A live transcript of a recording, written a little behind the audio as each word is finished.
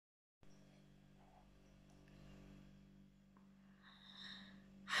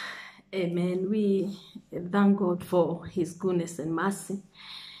Amen. We thank God for his goodness and mercy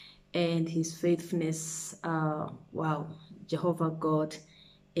and his faithfulness. Wow, Jehovah God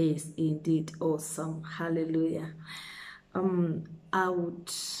is indeed awesome. Hallelujah. I would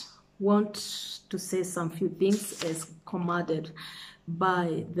want to say some few things as commanded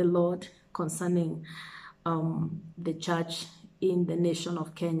by the Lord concerning the church in the nation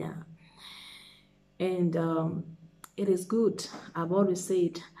of Kenya. And it is good. I've always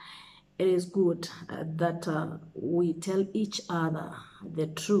said it is good that we tell each other the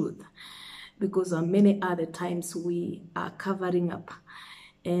truth, because many other times we are covering up,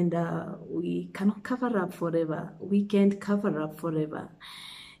 and we cannot cover up forever. We can't cover up forever.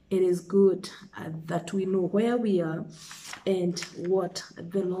 It is good that we know where we are and what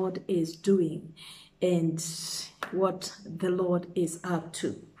the Lord is doing and what the Lord is up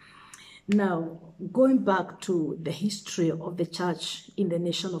to. Now, going back to the history of the church in the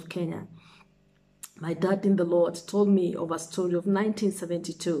nation of Kenya, my dad in the Lord told me of a story of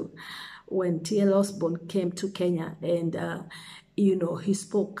 1972 when T.L. Osborne came to Kenya, and he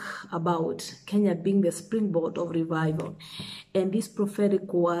spoke about Kenya being the springboard of revival. And this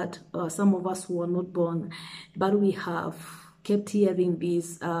prophetic word, some of us who were not born, but we have kept hearing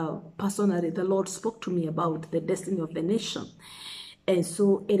this personally. The Lord spoke to me about the destiny of the nation. And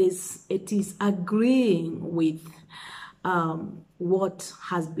so it is agreeing with what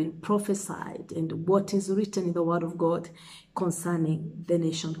has been prophesied and what is written in the Word of God concerning the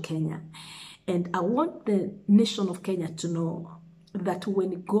nation Kenya. And I want the nation of Kenya to know that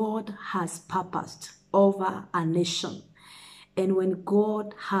when God has purposed over a nation, and when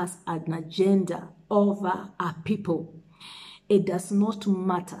God has an agenda over a people, it does not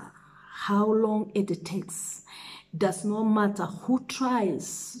matter how long it takes. Does not matter who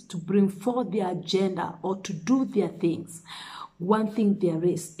tries to bring forth their agenda or to do their things. One thing there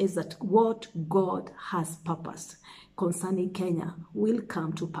is that what God has purposed concerning Kenya will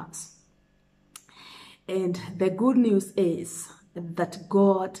come to pass. And the good news is that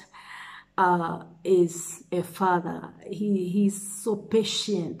God is a father. He's so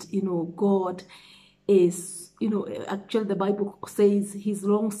patient. God is, actually the Bible says he's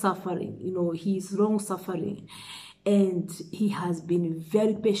long-suffering. He's long-suffering. And he has been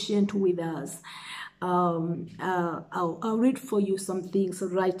very patient with us. I'll read for you some things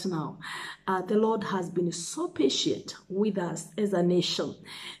right now. The Lord has been so patient with us as a nation,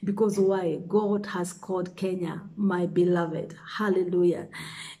 because why? God has called Kenya my beloved. Hallelujah.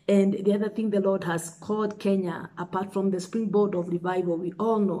 And the other thing the Lord has called Kenya, apart from the springboard of revival, we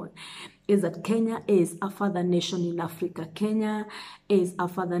all know, is that Kenya is a father nation in Africa. Kenya is a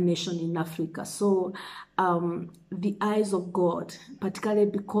father nation in Africa. So the eyes of God, particularly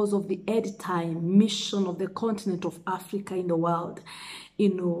because of the end time mission of the continent of Africa in the world,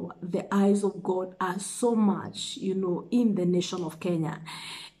 the eyes of God are so much, in the nation of Kenya.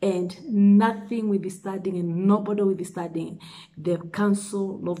 And nothing will be standing and nobody will be standing. The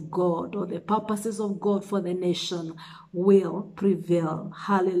counsel of God or the purposes of God for the nation will prevail.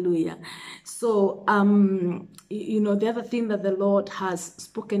 Hallelujah. So, the other thing that the Lord has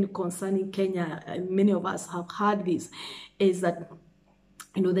spoken concerning Kenya, and many of us have heard this, is that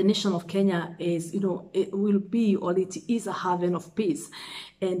the nation of Kenya is, it will be, or it is, a haven of peace.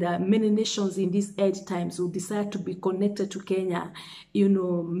 And many nations in these end times will decide to be connected to Kenya.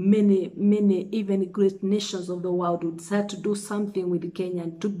 Many, even great nations of the world will decide to do something with Kenya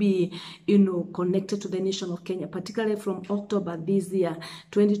and to be, connected to the nation of Kenya. Particularly from October this year,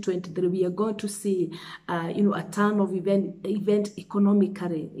 2023, we are going to see, a turn of event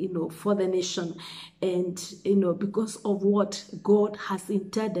economically, for the nation. And, because of what God has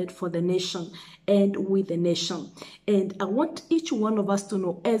intended for the nation and with the nation. And I want each one of us to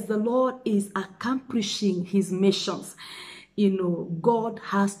know, as the Lord is accomplishing his missions, God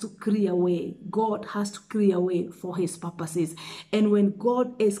has to clear a way. God has to clear a way for his purposes. And when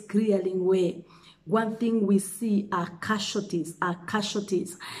God is clearing way, one thing we see are casualties.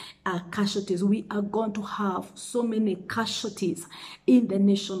 We are going to have so many casualties in the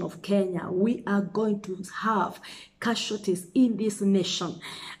nation of Kenya. We are going to have casualties in this nation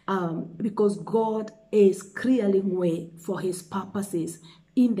because God is clearing way for his purposes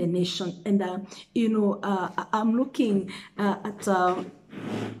in the nation. And, I'm looking at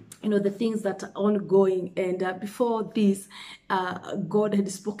the things that are ongoing. And before this, God had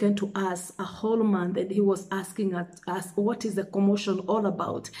spoken to us a whole month, and he was asking us what is the commotion all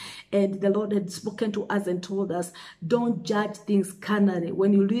about. And the Lord had spoken to us and told us, don't judge things carnally.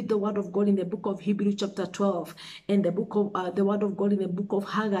 When you read the word of God in the book of Hebrews chapter 12 and the book of the word of God in the book of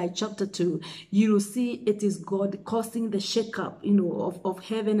Haggai chapter 2, you will see it is God causing the shake-up, of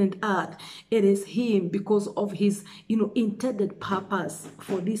heaven and earth. It is him, because of his, intended purpose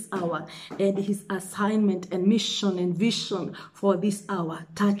for this hour, and his assignment and mission and vision for this hour,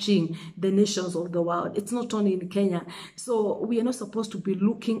 touching the nations of the world. It's not only in Kenya. So we are not supposed to be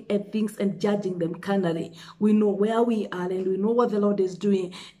looking at things and judging them carnally. We know where we are, and we know what the Lord is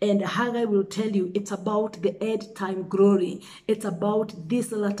doing. And Haggai will tell you it's about the end time glory. It's about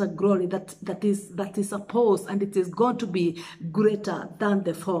this latter glory that is supposed, and it is going to be greater than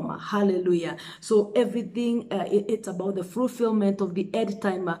the former. Hallelujah. So everything, it's about the fulfillment of the end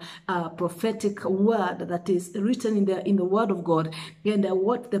time prophetic word that is written in the word of God, and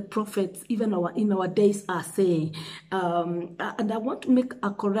what the prophets even in our days are saying. And I want to make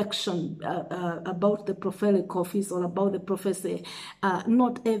a correction about the prophetic office, or about the prophecy.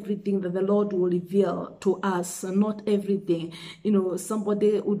 Not everything that the Lord will reveal to us, not everything.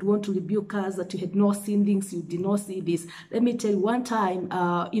 Somebody would want to rebuke us that you had not seen things, you did not see this. Let me tell you, one time,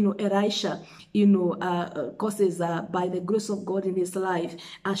 Elisha, causes by the grace of God in his life,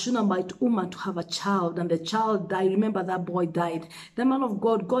 a Shunammite woman to have a child, and the child died. Remember, that boy died. The man of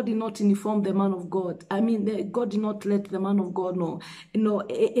God did not inform the man of God. God did not let the man of God know.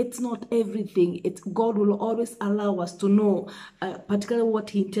 It's not everything. God will always allow us to know, particularly what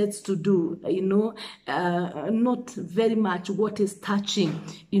he intends to do. Not very much what is touching,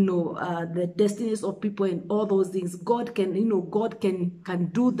 the destinies of people and all those things. God can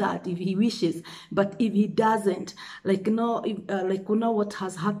do that if he wishes, but if he doesn't, like now what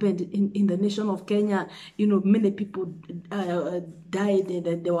has happened in the nation of Kenya, many people died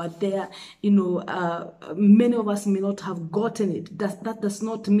and they were there. Many of us may not have gotten it. That does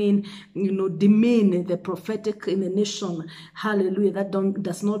not mean, demean the prophetic in the nation. Hallelujah. That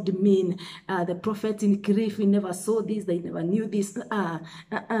does not demean the prophet in Kirifi never saw this, they never knew this.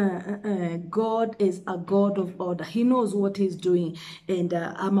 God is a God of order. He knows what he's doing. And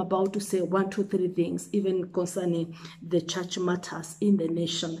I'm about to say 1, 2, 3 things, even concerning the church matters in the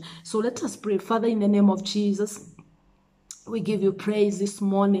nation. So let us pray. Father, in the name of Jesus, we give you praise this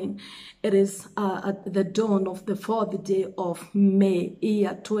morning. It is at the dawn of the 4th day of May,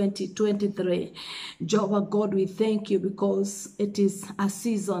 year 2023. Jehovah God, we thank you because it is a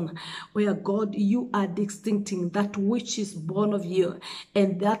season where, God, you are distincting that which is born of you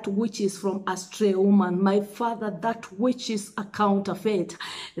and that which is from a stray woman. My Father, that which is a counterfeit,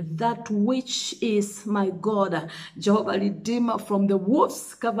 that which is, my God, Jehovah Redeemer, from the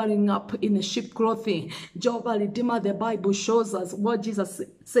wolves covering up in a sheep clothing. Jehovah Redeemer, the Bible shows us what Jesus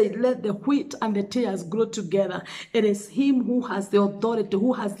said, let the wheat and the tares grow together. It is him who has the authority,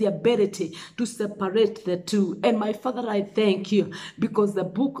 who has the ability to separate the two. And my Father, I thank you because the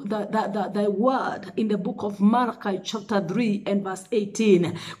book, the word in the book of Malachi chapter 3 and verse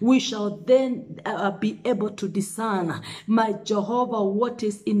 18, we shall then be able to discern, my Jehovah, what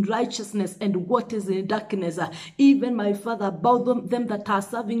is in righteousness and what is in darkness. Even, my Father, about them that are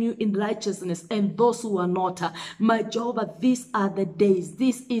serving you in righteousness and those who are not. My Jehovah, these are the days.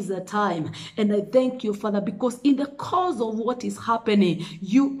 This is the time. And I thank you, Father, because in the course of what is happening,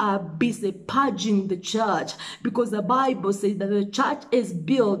 you are busy purging the church, because the Bible says that the church is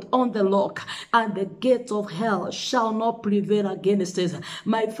built on the rock and the gates of hell shall not prevail against it.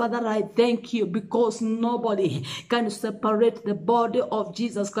 My Father, I thank you because nobody can separate the body of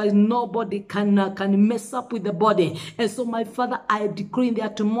Jesus Christ. Nobody can mess up with the body. And so, my Father, I decree in the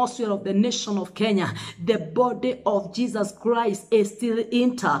atmosphere of the nation of Kenya, the body of Jesus Christ is still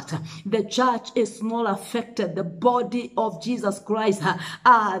intact. The church is not affected. The body of Jesus Christ,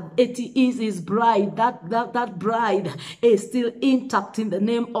 it is his bride. That bride is still intact in the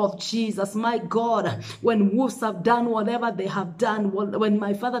name of Jesus. My God, when wolves have done whatever they have done, when,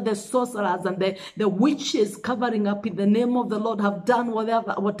 my Father, the sorcerers and the witches covering up in the name of the Lord have done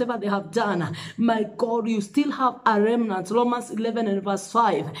whatever they have done, my God, you still have a remnant. Romans 11 and verse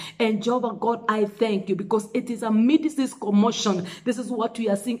 5. And Jehovah God, I thank you because it is amidst this commotion. This is what we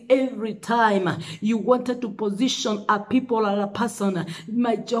are seeing every time you wanted to position a people or a person.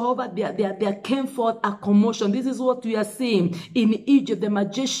 My Jehovah, there came forth a commotion. This is what we are seeing in Egypt. The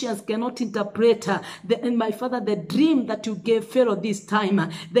magicians cannot interpret and my Father, the dream that you gave Pharaoh this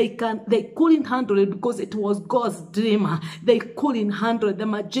time, they couldn't handle it because it was God's dream. They couldn't handle it. The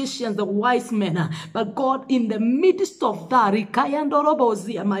magicians, the wise men. But God, in the midst of that,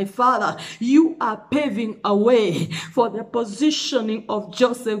 my Father, you are paving a way for the positioning of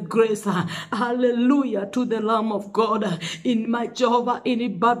Joseph Grace. Hallelujah to the Lamb of God. In my Jehovah,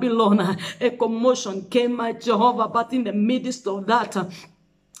 in Babylon, a commotion came, my Jehovah, but in the midst of that,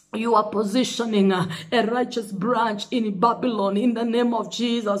 you are positioning a righteous branch in Babylon in the name of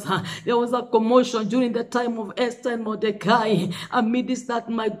Jesus. There was a commotion during the time of Esther and Mordecai. Amidst that,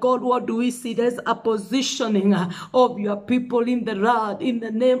 my God, what do we see? There's a positioning of your people in the rod in the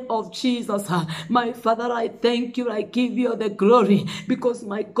name of Jesus. My Father, I thank you. I give you the glory because,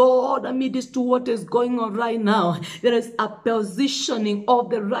 my God, amidst what is going on right now, there is a positioning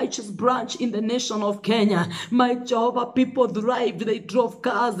of the righteous branch in the nation of Kenya. My Jehovah, people thrived. They drove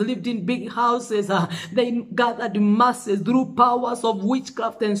cars, lived in big houses. They gathered masses through powers of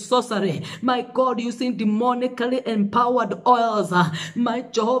witchcraft and sorcery. My God, using demonically empowered oils. My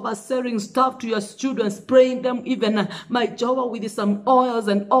Jehovah, selling stuff to your children, spraying them even, my Jehovah, with some oils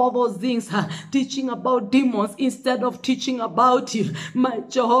and all those things. Teaching about demons instead of teaching about you. My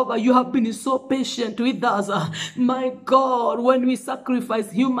Jehovah, you have been so patient with us. My God, when we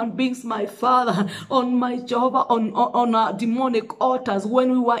sacrifice human beings, my Father, on my Jehovah, on our demonic altars,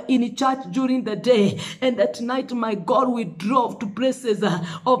 when we were in church during the day, and at night, my God, we drove to places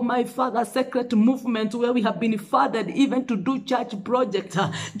of my Father, secret movements where we have been fathered even to do church projects.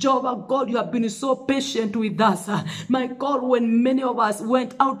 Jehovah God, you have been so patient with us. My God, when many of us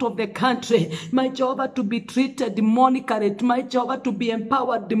went out of the country, my Jehovah, to be treated demonically, my Jehovah, to be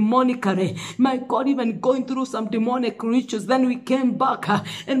empowered demonically, my God, even going through some demonic rituals, then we came back,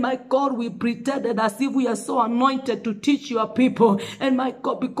 and my God, we pretended as if we are so anointed to teach your people, and my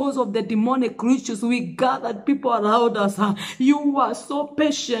God, because of the demonic rituals, we gathered people around us. You were so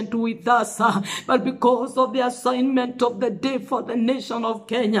patient with us, but because of the assignment of the day for the nation of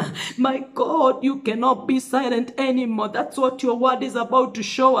Kenya, my God, you cannot be silent anymore. That's what your word is about to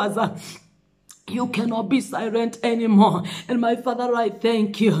show us. You cannot be silent anymore. And my Father, I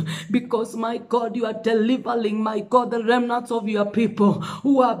thank you because, my God, you are delivering, my God, the remnants of your people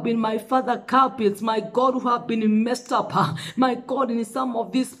who have been, my Father, culprits, my God, who have been messed up, my God, in some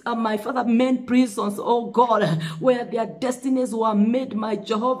of these, my Father, men prisons, oh God, where their destinies were made, my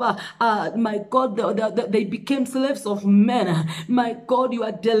Jehovah, my God, they became slaves of men. My God, you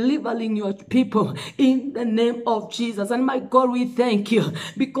are delivering your people in the name of Jesus. And my God, we thank you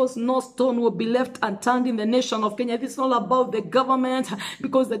because no stone will be left unturned in the nation of Kenya. This is all about the government,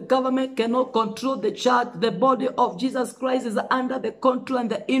 because the government cannot control the church. The body of Jesus Christ is under the control and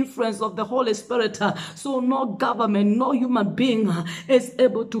the influence of the Holy Spirit. So no government, no human being is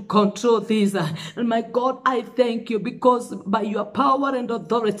able to control this. And my God, I thank you because by your power and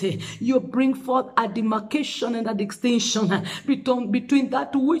authority, you bring forth a demarcation and a distinction between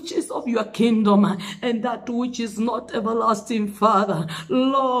that which is of your kingdom and that which is not, everlasting Father.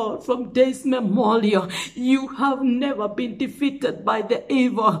 Lord, from days memorial, you have never been defeated by the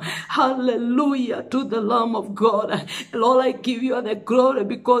evil. Hallelujah to the Lamb of God. Lord, I give you the glory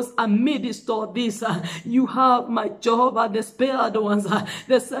because amidst all this, you have, my Jehovah, the spared ones,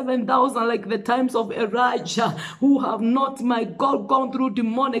 the 7,000, like the times of Elijah, who have not, my God, gone through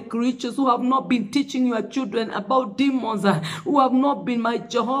demonic rituals, who have not been teaching your children about demons, who have not been, my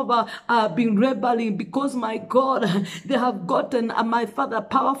Jehovah, been rebelling because, my God, they have gotten, my Father,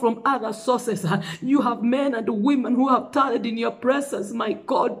 power from other sources. You have men and women who have tarried in your presence, my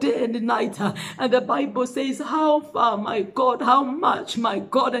God, day and night. And the Bible says, how far, my God, how much, my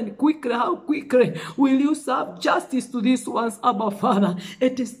God, and quickly, how quickly will you serve justice to these ones, Abba Father?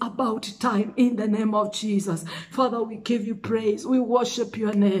 It is about time in the name of Jesus. Father, we give you praise. We worship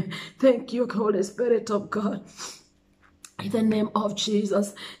your name. Thank you, Holy Spirit of God. In the name of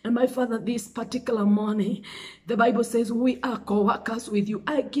Jesus. And my Father, this particular morning, the Bible says we are co-workers with you.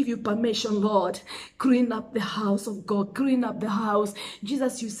 I give you permission, Lord. Clean up the house of God. Clean up the house.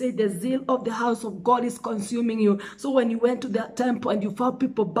 Jesus, you say the zeal of the house of God is consuming you. So when you went to the temple and you found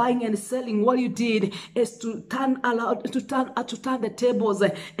people buying and selling, what you did is to turn the tables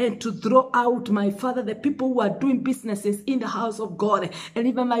and to throw out, my Father, the people who are doing businesses in the house of God. And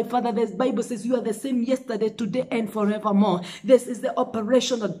even, my Father, the Bible says you are the same yesterday, today, and forevermore. This is the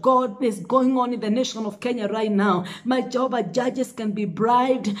operation that God is going on in the nation of Kenya right now. My Jehovah, judges can be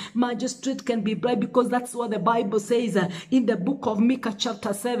bribed, magistrates can be bribed, because that's what the Bible says in the book of Micah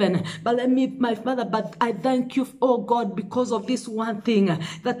chapter 7. But let me, my Father, but I thank you, oh God, because of this one thing,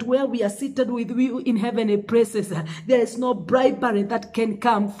 that where we are seated with you in heavenly places, there is no bribery that can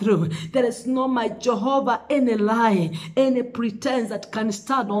come through. There is no, my Jehovah, any lie, any pretense that can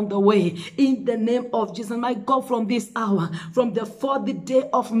stand on the way. In the name of Jesus, my God, from this hour, from the 4th day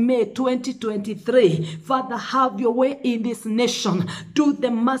of May 2023. Father, have your way in this nation. Do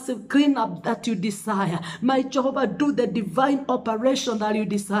the massive cleanup that you desire. My Jehovah, do the divine operation that you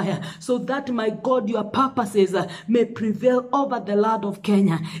desire, so that, my God, your purposes may prevail over the land of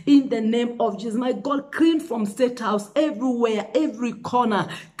Kenya. In the name of Jesus, my God, clean from State House everywhere, every corner.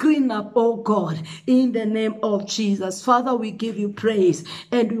 Clean up, oh God, in the name of Jesus. Father, we give you praise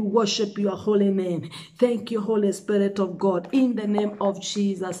and we worship your holy name. Thank you, Holy Spirit of God, in the name of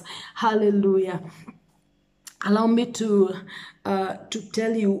Jesus. Hallelujah. Allow me to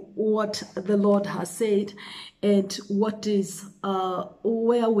tell you what the Lord has said and what is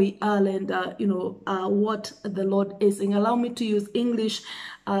where we are, and what the Lord is saying. Allow me to use English.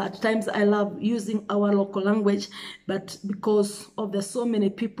 At times I love using our local language, but because of the so many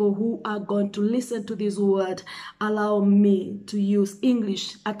people who are going to listen to this word, allow me to use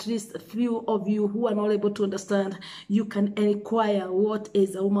English. At least a few of you who are not able to understand, you can inquire what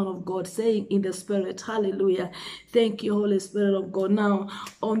is a woman of God saying in the Spirit. Hallelujah. Thank you, Holy Spirit of God. Now,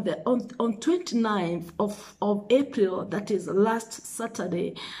 on 29th of April, that is last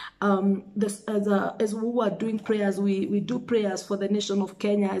Saturday, as we were doing prayers, we do prayers for the nation of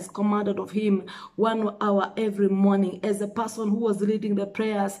Kenya as commanded of him, 1 hour every morning. As the person who was leading the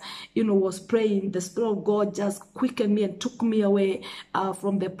prayers, was praying, the Spirit of God just quickened me and took me away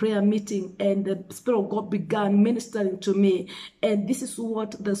from the prayer meeting, and the Spirit of God began ministering to me. And this is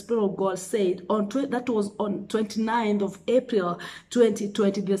what the Spirit of God said. That was on 29th of April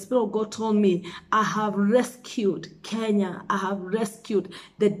 2020. The Spirit of God told me, I have rescued Kenya. I have rescued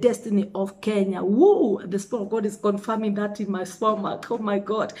the destiny of Kenya. Woo! The Spirit of God is confirming that in my stomach. Oh my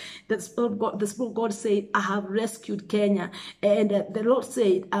God. The Spirit of God said, I have rescued Kenya. And the Lord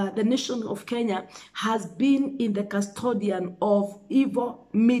said, the nation of Kenya has been in the custodian of evil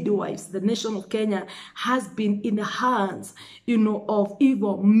midwives. The nation of Kenya has been in the hands, of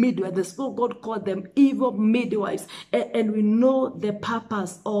evil midwives. The Spirit of God called them evil midwives. And we know the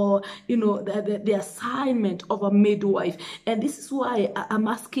purpose, or, the assignment of a midwife. And this is why I'm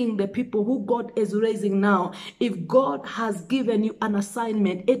asking the people who God is raising now, if God has given you an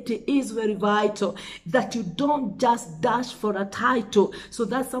assignment, it is very vital that you don't just dash for a title so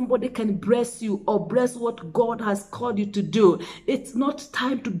that somebody can bless you or bless what God has called you to do. It's not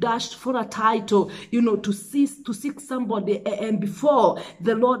time to dash for a title, to seek somebody, and before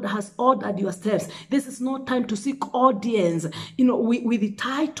the Lord has ordered your steps. This is not time to seek audience, with the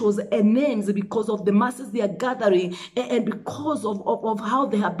titles and names, because of the masses they are gathering, and because of how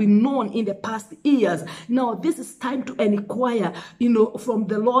they have been known in the past years. Now, this is time to inquire, from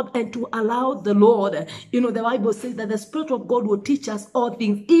the Lord, and to allow the Lord, the Bible says that the Spirit of God will teach us all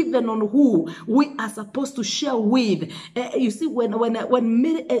things, even on who we are supposed to share with. You see, when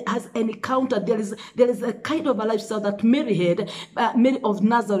Mary has encountered, there is a kind of a lifestyle that Mary had, Mary of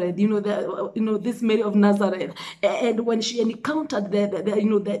Nazareth, this Mary of Nazareth, and when she encountered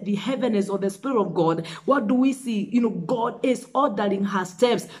the heavens or the Spirit of God, what do we see? God is ordering her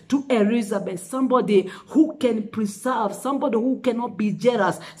steps to Elizabeth, somebody who can preserve, somebody who cannot be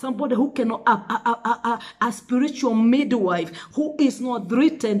jealous, somebody who cannot, a spiritual midwife who is not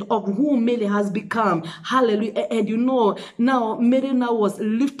threatened of who Mary has become. Hallelujah. And now Mary now was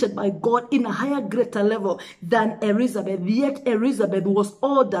lifted by God in a higher, greater level than Elizabeth, yet Elizabeth was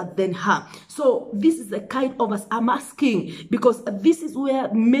older than her. So this is the kind of us I'm asking, because this is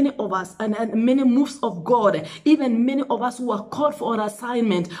where many of us, and many moves of God, even many of us who are called for an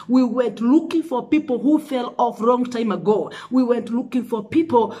assignment, we went looking for people who fell off long time ago. We went looking for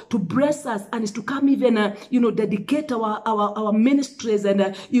people to bless us and to come even, dedicate our ministries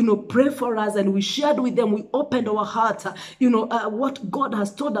and, pray for us. And we shared with them, we opened our hearts, what God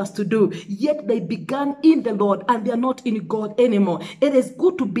has told us to do. Yet they began in the Lord and they are not in God anymore. It is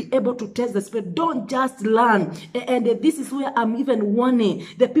good to be able to test the Spirit. Don't just learn. And this is where I'm even warning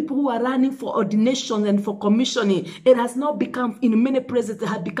the people who are running for ordination and for commissioning. It has not become, in many places, it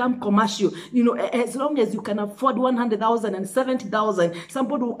has become commercial. As long as you can afford 100,000 and 70,000,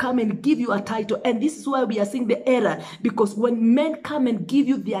 somebody will come and give you a title. And this is why we are seeing the error, because when men come and give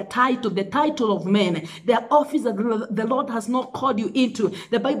you their title, the title of men, their office that the Lord has not called you into,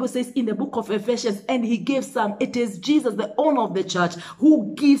 the Bible says in the book of Ephesians, and he gave some. It is Jesus, the owner of the church,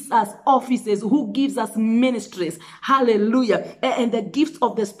 who gives us offices, who gives us ministries. Hallelujah. And the gifts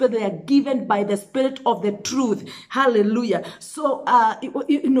of the Spirit, they are given by the Spirit of the truth. Hallelujah. So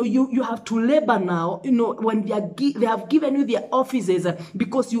you have to labor now. When they have given you their offices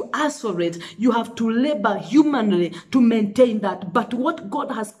because you asked for it, you have to labor humanly to maintain that. But what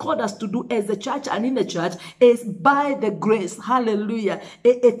God has called us to do as a church and in the church is by the grace. Hallelujah.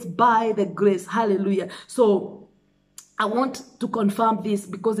 It's by the grace. Hallelujah. So I want to confirm this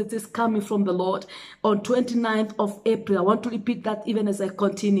because it is coming from the Lord. On 29th of April, I want to repeat that even as I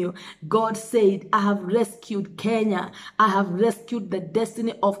continue. God said, I have rescued Kenya. I have rescued the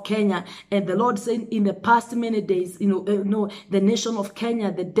destiny of Kenya. And the Lord said in the past many days, the nation of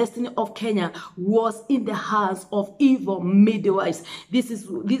Kenya, the destiny of Kenya was in the hands of evil midwives. These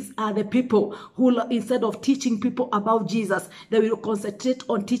are the people who, instead of teaching people about Jesus, they will concentrate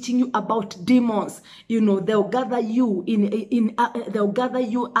on teaching you about demons. They'll gather you they'll gather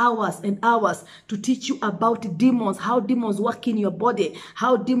you hours and hours to teach you about demons, how demons work in your body,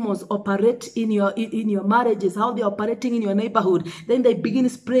 how demons operate in your marriages, how they're operating in your neighborhood. Then they begin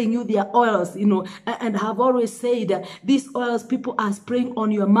spraying you their oils, and have always said these oils people are spraying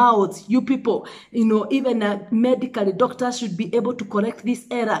on your mouths. You people, even medically, doctors should be able to correct this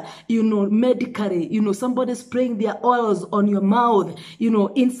error. Medically, somebody spraying their oils on your mouth,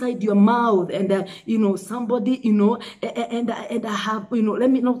 inside your mouth, and somebody, and I have, let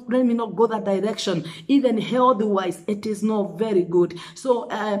me not go that direction. Even health-wise, it is not very good. So,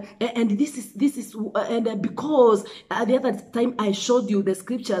 and this is, because the other time I showed you the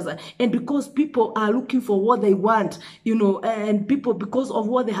scriptures, and because people are looking for what they want, and people, because of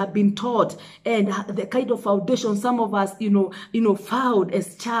what they have been taught, and the kind of foundation some of us, found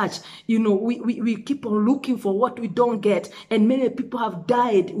as church, we keep on looking for what we don't get, and many people have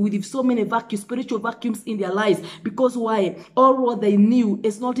died with so many spiritual vacuums in their lives. Because why? All what they knew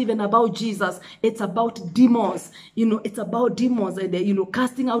is not even about Jesus. It's about demons. It's about demons and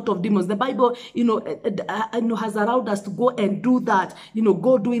casting out of demons. The Bible, has allowed us to go and do that.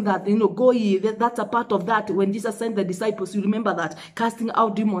 Go doing that. Go ye. That's a part of that. When Jesus sent the disciples, you remember that, casting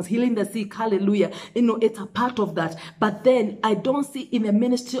out demons, healing the sick. Hallelujah. It's a part of that. But then I don't see in the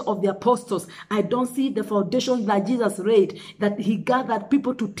ministry of the apostles, I don't see the foundation that Jesus laid, that he gathered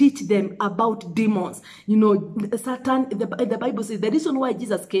people to teach them about demons. Satan, the Bible says the reason why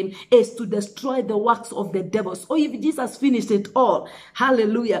Jesus came is to destroy the works of the devil. So if Jesus finished it all,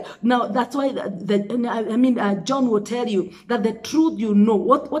 hallelujah. Now that's why John will tell you that the truth,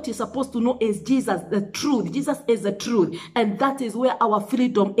 what you're supposed to know is Jesus, the truth. Jesus is the truth, and that is where our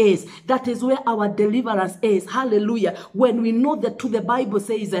freedom is. That is where our deliverance is. Hallelujah. When we know the truth, the Bible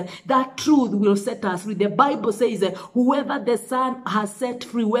says that truth will set us free. The Bible says whoever the Son has set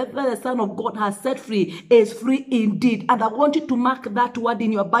free, whoever the Son of God has set free, is free indeed. And I want you to mark that word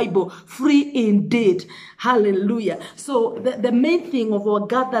in your Bible, free indeed. Hallelujah. So the main thing of our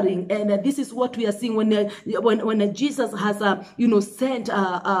gathering, and this is what we are seeing when Jesus has sent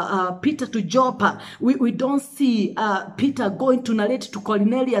Peter to Joppa, we don't see Peter going to narrate to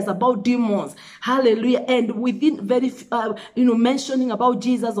Cornelius about demons. Hallelujah. And within very mentioning about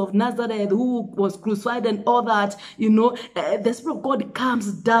Jesus of Nazareth, who was crucified and all that, the Spirit of God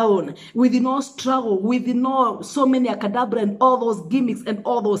comes down within all struggle, within all so many acadabra and all those gimmicks and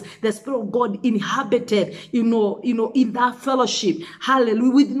all those. The Spirit of God inhabited, in that fellowship.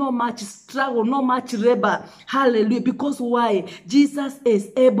 Hallelujah. With no much struggle, no much labor. Hallelujah. Because why? Jesus is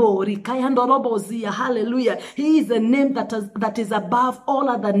able. Hallelujah. He is a name that is above all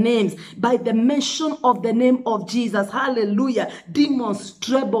other names. By the mention of the name of Jesus. Hallelujah. Demons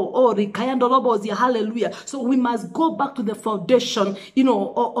tremble. Hallelujah. So we must go back to the foundation,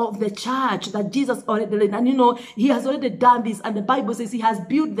 of the church that Jesus already laid. And he has already done this. And the Bible says he has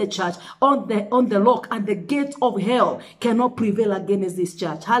built the church on the rock, and the gates of hell cannot prevail against this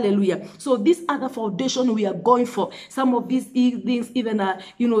church. Hallelujah. So this other foundation we are going for, some of these things, even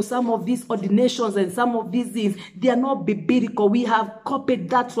some of these ordinations and some of these things, they are not biblical. We have copied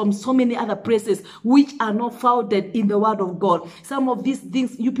that from so many other places which are not founded in the word of God. Some of these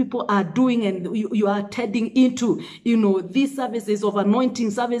things you people are doing and you are attending into, these services of anointing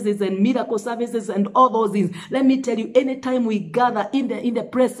services and miracle services and all those things. Let me tell you, anytime we gather in the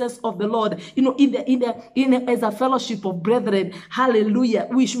presence of the Lord, as a fellowship of brethren, hallelujah,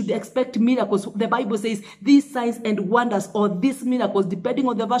 we should expect miracles. The Bible says these signs and wonders, or these miracles, depending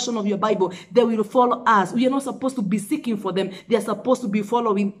on the version of your Bible, they will follow us. We are not supposed to be seeking for them. They are supposed to be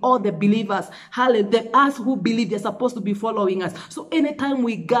following all the believers. Hallelujah. Us who believe, they're supposed to be following us. So anytime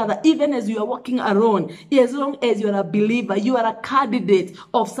we gather, even as you are walking alone, as long as you are a believer, you are a candidate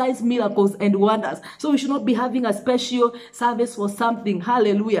of signs, miracles, and wonders. So we should not be having a special service for something.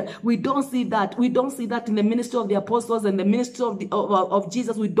 Hallelujah. We don't see that. We don't see that in the ministry of the apostles and the ministry of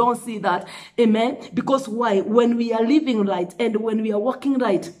Jesus. We don't see that. Amen. Because why? When we are living right and when we are walking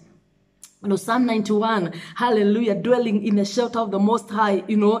right, Psalm 91, hallelujah, dwelling in the shelter of the Most High,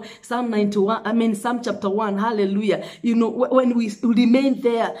 Psalm chapter 1, hallelujah, when we remain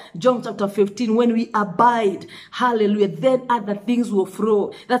there, John chapter 15, when we abide, hallelujah, then other things will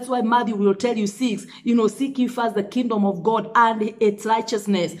flow. That's why Matthew will tell you 6, seek ye first the kingdom of God and its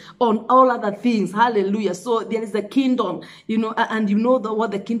righteousness on all other things, hallelujah. So there is a kingdom, and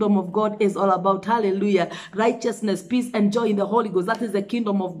what the kingdom of God is all about, hallelujah, righteousness, peace, and joy in the Holy Ghost. That is the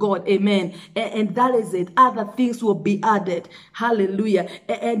kingdom of God, amen. And that is it. Other things will be added. Hallelujah.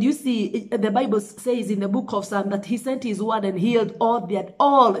 And you see, the Bible says in the book of Psalm that he sent his word and healed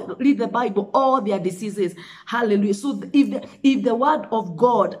read the Bible, all their diseases. Hallelujah. So if the word of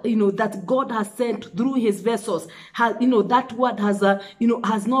God, that God has sent through his vessels, that word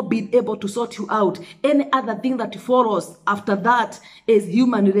has not been able to sort you out. Any other thing that follows after that is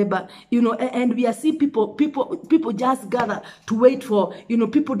human labor. And we are seeing people just gather to wait for,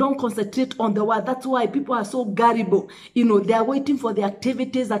 people don't concentrate on the word. That's why people are so gullible. They are waiting for the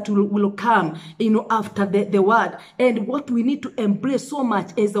activities that will come, after the word. And what we need to embrace so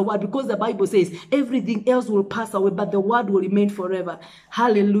much is the word, because the Bible says everything else will pass away, but the word will remain forever.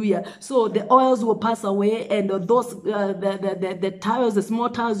 Hallelujah. So the oils will pass away, and those the towels, the small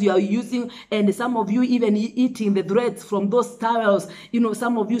towels you are using, and some of you even eating the threads from those towels.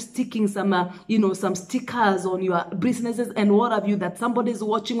 Some of you sticking some some stickers on your businesses and what have you, that somebody is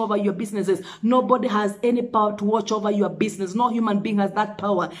watching over your businesses. Nobody has any power to watch over your business. No human being has that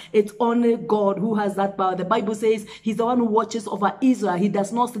power. It's only God who has that power. The Bible says he's the one who watches over Israel. He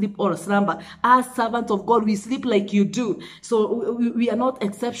does not sleep or slumber. As servants of God, we sleep like you do. So we are not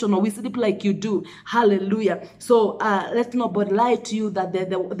exceptional. We sleep like you do. Hallelujah. So let nobody lie to you that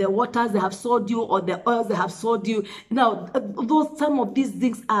the waters they have sold you, or the oils they have sold you. Now, some of these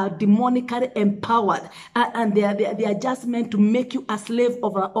things are demonically empowered, and they are just meant to make you a slave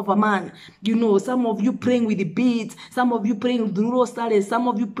of a man. Some of you praying with the beads, some of you praying through rosaries, some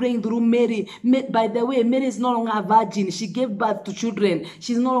of you praying through Mary. By the way, Mary is no longer a virgin. She gave birth to children.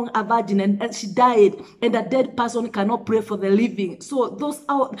 She's no longer a virgin, and she died. And a dead person cannot pray for the living. So those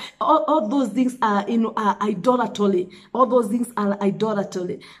are all those things are are idolatry. All those things are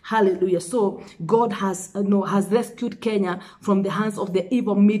idolatry. Hallelujah. So God has rescued Kenya from the hands of the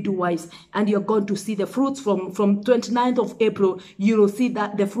evil midwives, and you're going to see the fruits from 29th of April. You will see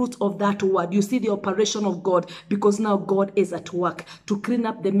that the fruits of that word. You see the operation of God, because now God is at work to clean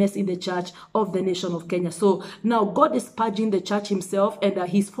up the mess in the church of the nation of Kenya. So now God is purging the church himself, and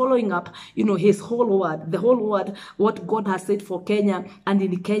he's following up, his whole word, the whole word, what God has said for Kenya and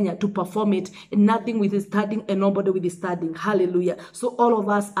in Kenya, to perform it. Nothing withstanding and nobody withstanding. Hallelujah. So all of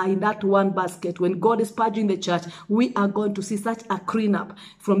us are in that one basket. When God is purging the church, we are going to see such a clean up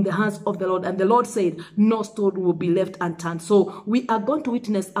from the hands of the Lord. And the Lord said, no stone will be left unturned. So we are going to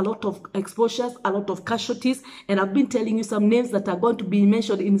witness a lot of exposures, a lot of casualties, and I've been telling you some names that are going to be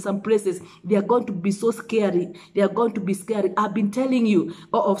mentioned in some places. They are going to be so scary. They are going to be scary. I've been telling you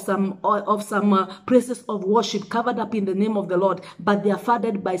of some places of worship covered up in the name of the Lord, but they are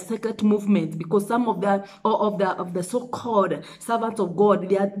funded by secret movements, because some of the so-called servants of God,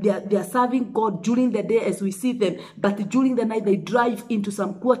 they are serving God during the day as we see them, but during the night they drive into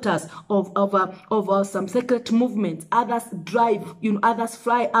some quarters of some secret movements. Others drive, others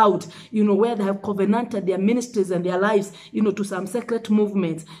fly out, where they have covenanted their ministries and their lives, to some secret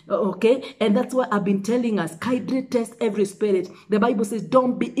movements. Okay, and that's why I've been telling us, kindly test every spirit. The Bible says,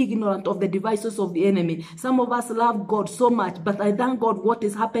 don't be ignorant of the devices of the enemy. Some of us love God so much, but I thank God what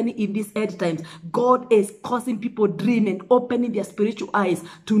is happening in these end times. God is causing people dream and opening their spiritual eyes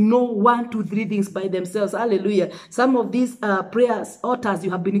to know 1, 2, 3 things by themselves. Hallelujah. Some of these prayers altars, you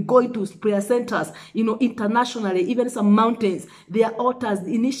have been going to prayer centers, internationally, even some mountains, their altars.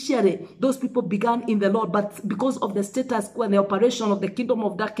 Initially, those people began in the Lord, but because of the status quo and the operation of the kingdom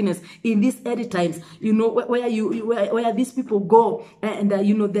of darkness in these early times, where these people go, and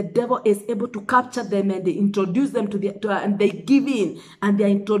the devil is able to capture them, and they introduce them and they give in, and they are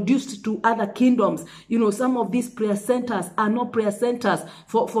introduced to other kingdoms. Some of these prayer centers are not prayer centers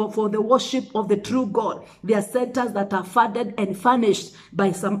for the worship of the true God. They are centers that are funded and furnished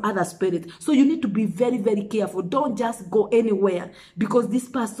by some other spirit. So you need to be very, very careful. Don't just go anywhere, because this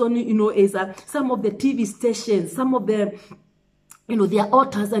person, is some of the TV stations, some of the their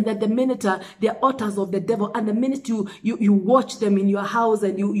altars, and that the minute they're altars of the devil, and the minute you watch them in your house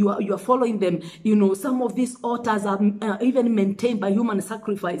and you are following them, some of these altars are even maintained by human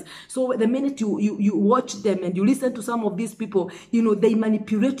sacrifice. So the minute you watch them and you listen to some of these people, they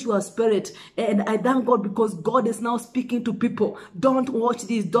manipulate your spirit. And I thank God, because God is now speaking to people. Don't watch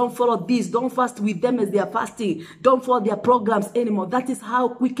this, don't follow this, don't fast with them as they are fasting, don't follow their programs anymore. That is how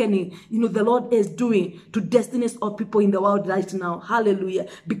quickening the Lord is doing to destinies of people in the world right now. Hallelujah.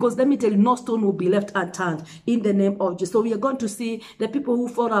 Because let me tell you, no stone will be left unturned in the name of Jesus. So we are going to see the people who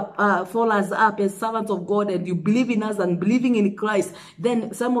fall us up as servants of God, and you believe in us and believing in Christ.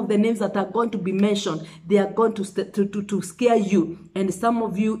 Then some of the names that are going to be mentioned, they are going to scare you. And some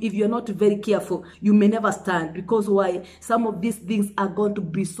of you, if you're not very careful, you may never stand. Because why? Some of these things are going to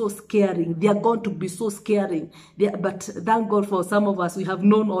be so scaring. They are going to be so scaring. But thank God for some of us, we have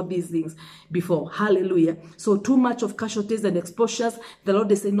known all these things before. Hallelujah. So too much of casualties and exposures, the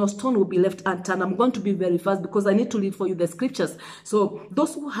Lord is saying no stone will be left unturned. I'm going to be very fast because I need to read for you the scriptures. So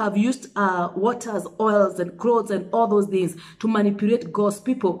those who have used waters, oils, and clothes, and all those things to manipulate God's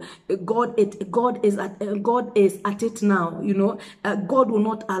people, God is at it now. God will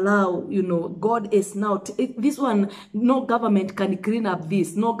not allow. God is now. This one, no government can clean up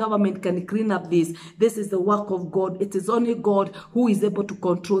this. No government can clean up this. This is the work of God. It is only God who is able to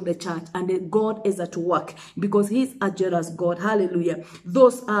control the church, and God is at work because He is a jealous God. Hallelujah.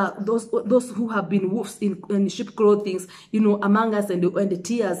 Those who have been wolves in sheep clothing, among us, and the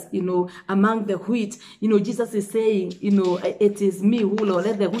tears, among the wheat, Jesus is saying, it is me who will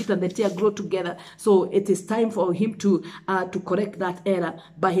let the wheat and the tear grow together. So it is time for Him to correct that error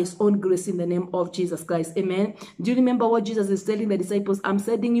by His own grace in the name of Jesus Christ. Amen. Do you remember what Jesus is telling the disciples? I'm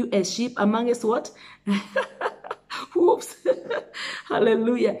sending you as sheep among us what? Whoops.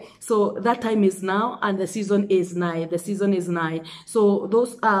 Hallelujah. So that time is now, and the season is nigh. The season is nigh. So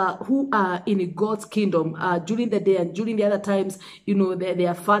those who are in God's kingdom during the day and during the other times, they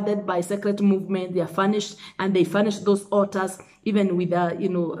are fathered by secret movement. They are furnished, and they furnish those altars. Even with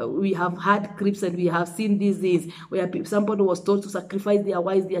we have had clips and we have seen these days where somebody was told to sacrifice their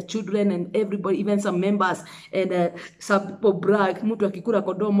wives, their children, and everybody, even some members, and some people brag, mtu akikula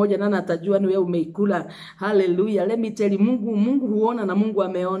kondoo moja nana atajua ni wewe umeikula. Hallelujah. Let me tell you, Mungu huona na Mungu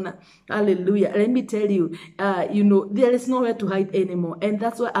ameona. Hallelujah. Let me tell you, there is nowhere to hide anymore, and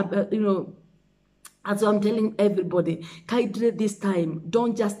that's why and so I'm telling everybody, hydrate this time.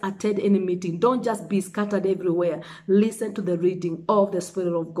 Don't just attend any meeting. Don't just be scattered everywhere. Listen to the reading of the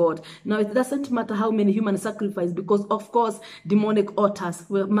Spirit of God. Now, it doesn't matter how many human sacrifices, because of course, demonic altars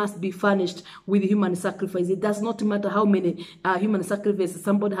must be furnished with human sacrifice. It does not matter how many human sacrifices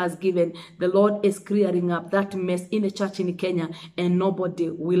somebody has given. The Lord is clearing up that mess in the church in Kenya, and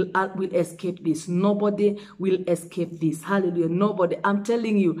nobody will escape this. Nobody will escape this. Hallelujah. Nobody. I'm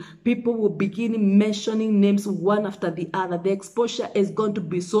telling you, people will begin mentioning names one after the other. The exposure is going to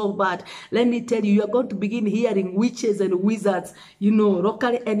be so bad. Let me tell you, you are going to begin hearing witches and wizards,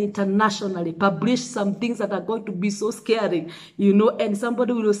 locally and internationally, publish some things that are going to be so scary, and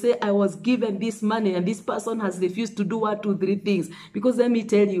somebody will say, I was given this money and this person has refused to do 1, 2, 3 things. Because let me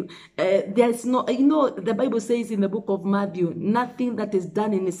tell you, there's no, the Bible says in the book of Matthew, nothing that is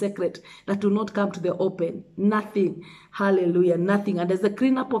done in secret that will not come to the open. Nothing. Hallelujah. Nothing. And as the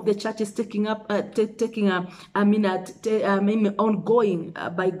cleanup of the church is ongoing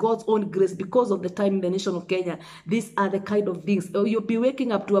by God's own grace, because of the time in the nation of Kenya, these are the kind of things. You'll be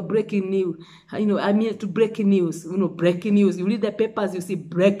waking up to a breaking news. To breaking news. Breaking news. You read the papers, you see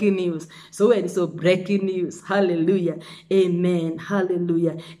breaking news. So breaking news. Hallelujah. Amen.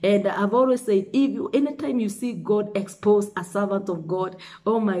 Hallelujah. And I've always said, anytime you see God expose a servant of God,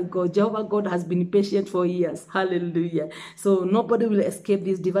 oh my God, Jehovah God has been patient for years. Hallelujah. So nobody will escape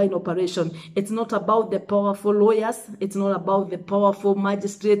this divine operation. It's not about the powerful lawyers. It's not about the powerful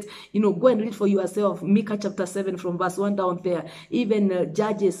magistrates. Go and read for yourself. Micah chapter 7 from verse 1 down there. Even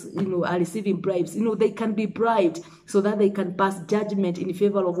judges, are receiving bribes. They can be bribed so that they can pass judgment in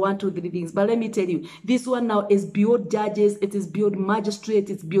favor of 1, 2, 3 things. But let me tell you, this one now is beyond judges. It is beyond magistrates.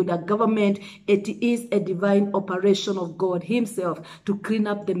 It's beyond a government. It is a divine operation of God Himself to clean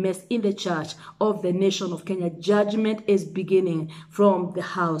up the mess in the church of the nation of Kenya. Judgment is beginning from the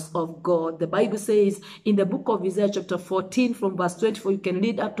house of God. The Bible says in the book of Isaiah chapter 14 from verse 24, you can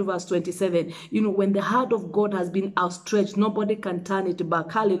read up to verse 27. You know, when the heart of God has been outstretched, nobody can turn it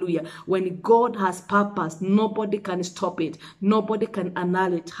back. Hallelujah. When God has purpose, nobody can stop it. Nobody can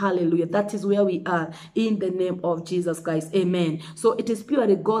annul it. Hallelujah. That is where we are in the name of Jesus Christ. Amen. So it is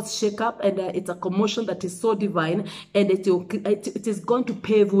purely God's shake-up, and it's a commotion that is so divine, and it is going to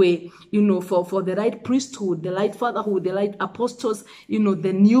pave way, you know, for the right priesthood, the right fatherhood, the right apostles, you know,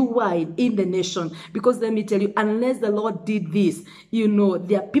 the new wine in the nation. Because let me tell you, unless the Lord did this, you know,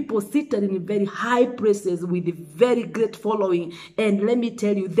 there are people seated in very high places with a very great following, and let me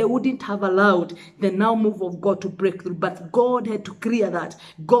tell you, they wouldn't have allowed the now move of God to break through. But God had to clear that.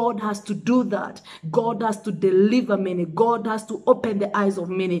 God has to do that. God has to deliver many. God has to open the eyes of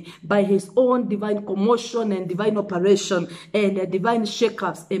many by his own divine commotion and divine operation and divine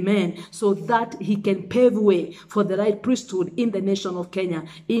shake-ups. Amen. So that he can pave way for the right priesthood in the nation of Kenya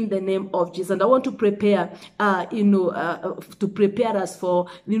in the name of Jesus. And I want to prepare, to prepare us for,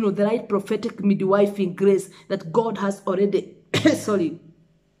 you know, the right prophetic midwifing grace that God has already, has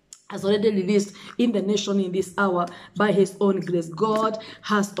already released in the nation in this hour by his own grace. God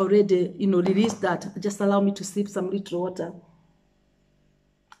has already, you know, released that. Just allow me to sip some little water.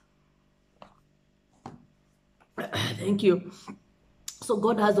 Thank you. So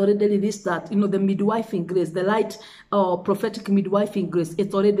God has already released that, you know, the midwifing grace, the light prophetic midwifing grace.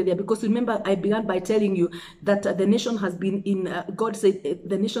 It's already there. Because remember, I began by telling you that the nation has been in, God said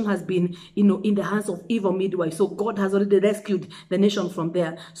the nation has been, you know, in the hands of evil midwives. So God has already rescued the nation from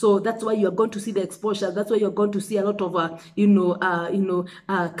there. So that's why you are going to see the exposure. That's why you're going to see a lot of,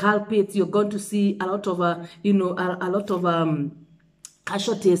 culprits. You're going to see a lot of,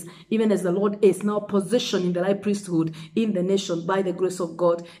 casualties, even as the Lord is now positioning the right priesthood in the nation by the grace of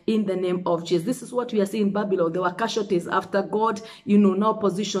God in the name of Jesus. This is what we are seeing in Babylon. There were casualties after God, you know, now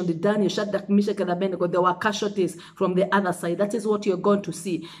positioned Daniel, Shadrach, Meshach, and Abednego. There were casualties from the other side. That is what you're going to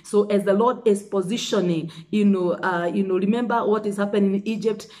see. So as the Lord is positioning, remember what is happening in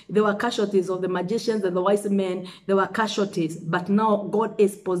Egypt. There were casualties of the magicians and the wise men. There were casualties, but now God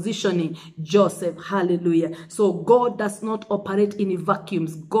is positioning Joseph. Hallelujah. So God does not operate in vacuums.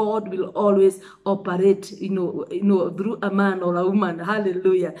 God will always operate, through a man or a woman.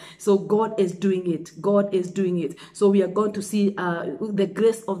 Hallelujah. So God is doing it. God is doing it. So we are going to see the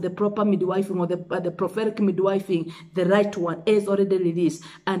grace of the proper midwifing, or the prophetic midwifing, the right one, is already released,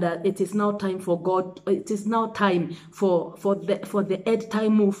 and it is now time for God. It is now time for the end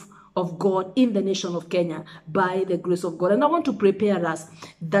time move of God in the nation of Kenya by the grace of God. And I want to prepare us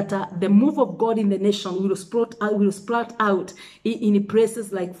that the move of God in the nation will sprout out in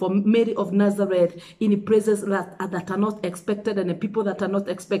places like for Mary of Nazareth, in places that are not expected, and the people that are not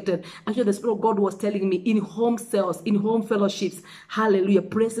expected. Actually, the Spirit of God was telling me in home cells, in home fellowships, hallelujah,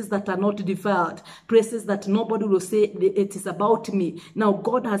 places that are not defiled, places that nobody will say it is about me. Now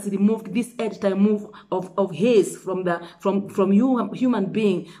God has removed this end time move of his from you human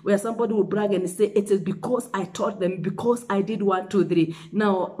being, where somebody will brag and say, it is because I taught them, because I did 1, 2, 3.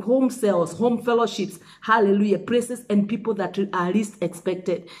 Now, home cells, home fellowships, hallelujah, places and people that are least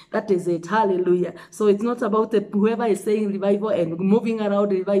expected. That is it, hallelujah. So it's not about whoever is saying revival and moving around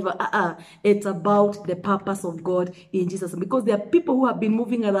revival. It's about the purpose of God in Jesus. Because there are people who have been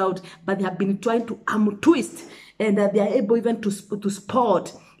moving around, but they have been trying to twist, and they are able even to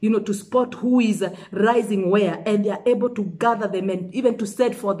spot, to spot who is rising where, and they are able to gather them and even to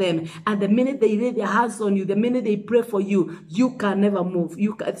set for them. And the minute they lay their hands on you, the minute they pray for you, you can never move.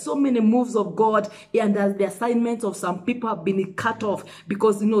 So many moves of God, and the assignments of some people have been cut off,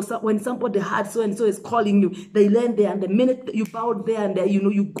 because when somebody had so and so is calling you, they land there, and the minute you bow there, and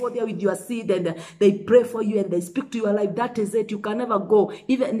you go there with your seed, and they pray for you and they speak to your life. That is it. You can never go.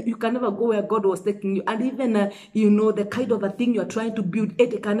 Even you can never go where God was taking you. And even the kind of a thing you are trying to build,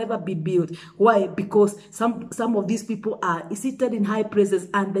 it can never be built. Why? Because some of these people are seated in high places,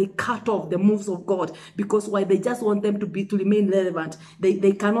 and they cut off the moves of God. Because why? They just want them to remain relevant.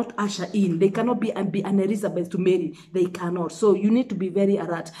 They cannot usher in. They cannot be an Elizabeth to Mary. They cannot. So you need to be very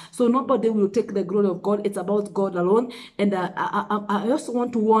alert. So nobody will take the glory of God. It's about God alone. And I also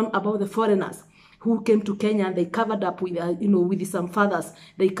want to warn about the foreigners who came to Kenya, and they covered up with, with some fathers.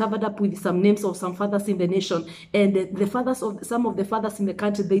 They covered up with some names of some fathers in the nation. And the fathers of some of the fathers in the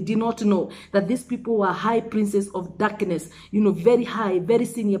country, they did not know that these people were high princes of darkness, very high, very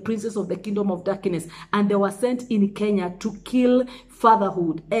senior princes of the kingdom of darkness. And they were sent in Kenya to kill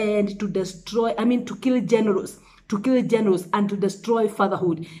fatherhood and to to kill generals. To kill generals and to destroy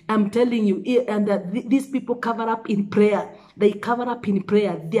fatherhood. I'm telling you, and these people cover up in prayer. They cover up in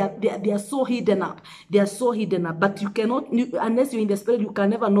prayer. They are so hidden up. They are so hidden up. But you cannot, unless you're in the spirit, you can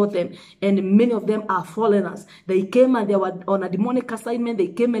never know them. And many of them are foreigners. They came and they were on a demonic assignment. They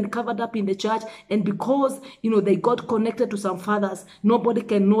came and covered up in the church. And because, they got connected to some fathers, nobody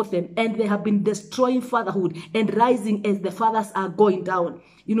can know them. And they have been destroying fatherhood and rising as the fathers are going down.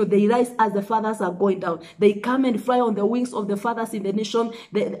 They rise as the fathers are going down. They come and fly on the wings of the fathers in the nation,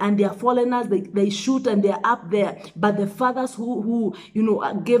 and they are foreigners. They shoot and they are up there. But the fathers who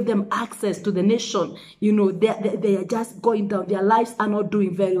gave them access to the nation, they are just going down. Their lives are not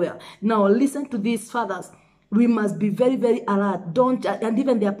doing very well. Now, listen to these fathers. We must be very, very alert. And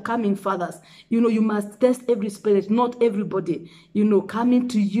even the upcoming fathers, you must test every spirit. Not everybody, coming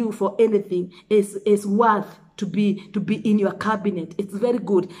to you for anything is worth to be in your cabinet. It's very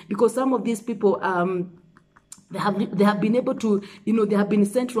good, because some of these people, they have been able to, they have been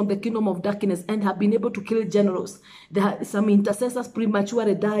sent from the kingdom of darkness and have been able to kill generals. Some intercessors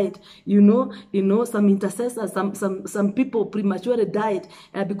prematurely died, some intercessors, some people prematurely died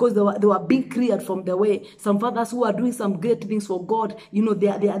because they were being cleared from the way. Some fathers who are doing some great things for God, they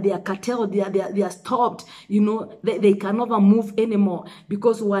are curtailed, they are stopped, they can never move anymore.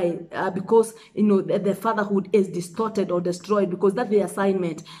 Because why? Because, the fatherhood is distorted or destroyed, because that's the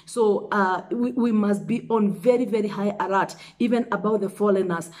assignment. So we must be on very, very high alert, even about the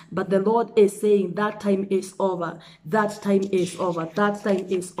foreigners. But the Lord is saying that time is over. That time is over. That time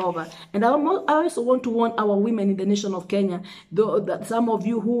is over. And I also want to warn our women in the nation of Kenya, that some of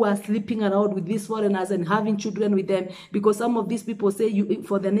you who are sleeping around with these foreigners and having children with them, because some of these people say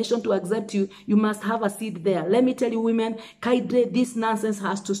for the nation to accept you, you must have a seed there. Let me tell you, women, this nonsense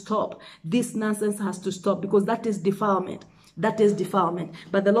has to stop. This nonsense has to stop, because that is defilement. That is defilement.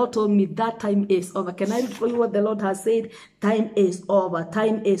 But the Lord told me that time is over. Can I read for you what the Lord has said? Time is over.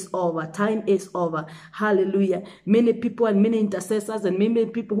 Time is over. Time is over. Hallelujah. Many people and many intercessors and many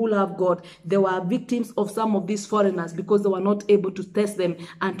people who love God, they were victims of some of these foreigners because they were not able to test them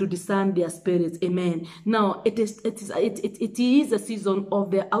and to discern their spirits. Amen. Now, it is a season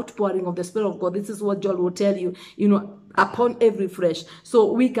of the outpouring of the Spirit of God. This is what Joel will tell you, upon every flesh.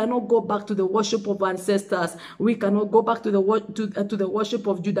 So we cannot go back to the worship of ancestors. We cannot go back to the worship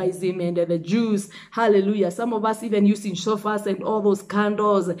of Judaism and the Jews. Hallelujah. Some of us even using shofars and all those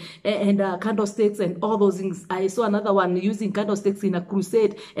candles and candlesticks and all those things. I saw another one using candlesticks in a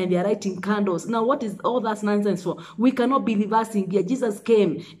crusade and they are writing candles. Now, what is all that nonsense for? We cannot be reversing here. Jesus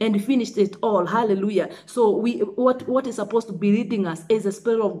came and finished it all. Hallelujah. So what is supposed to be leading us is the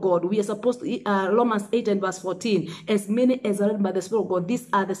Spirit of God. We are supposed to, Romans 8 and verse 14, as many as are led by the Spirit of God, these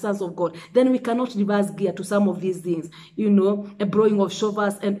are the sons of God. Then we cannot reverse gear to some of these things, a blowing of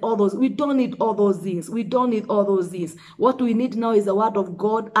shofars and all those. We don't need all those things. We don't need all those things. What we need now is the Word of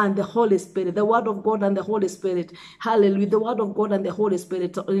God and the Holy Spirit. The Word of God and the Holy Spirit. Hallelujah. The Word of God and the Holy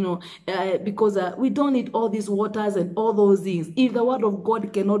Spirit, because we don't need all these waters and all those things. If the Word of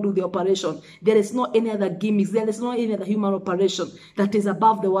God cannot do the operation, there is no any other gimmicks. There is no any other human operation that is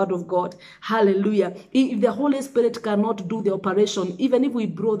above the Word of God. Hallelujah. If the Holy Spirit cannot do the operation, even if we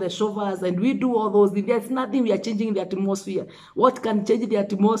blow the shofars and we do all those things, there's nothing we are changing in the atmosphere. What can change the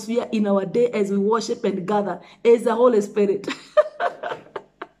atmosphere in our day as we worship and gather is the Holy Spirit.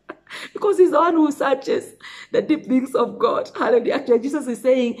 Because he's the one who searches the deep things of God. Hallelujah. Actually, Jesus is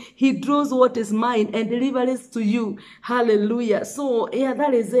saying he draws what is mine and delivers it to you. Hallelujah. So, yeah,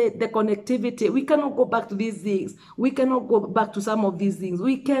 that is it. The connectivity. We cannot go back to these things. We cannot go back to some of these things.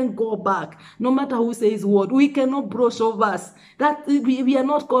 We can't go back. No matter who says what. We cannot brush over us. That we are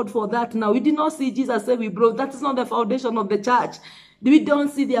not called for that now. We did not see Jesus say we broke. That is not the foundation of the church. We don't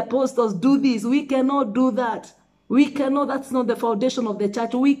see the apostles do this. We cannot do that. We cannot. That's not the foundation of the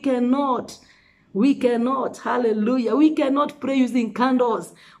church. We cannot. We cannot. Hallelujah. We cannot pray using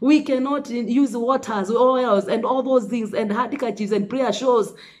candles. We cannot use waters, oils, and all those things, and handkerchiefs and prayer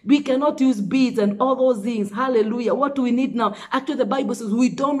shows. We cannot use beads and all those things. Hallelujah. What do we need now? Actually, the Bible says we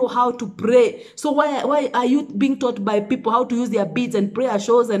don't know how to pray. So why are you being taught by people how to use their beads and prayer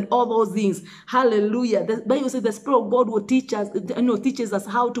shows and all those things? Hallelujah. The Bible says the Spirit of God will teach us, teaches us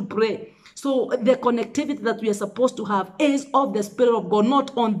how to pray. So the connectivity that we are supposed to have is of the Spirit of God,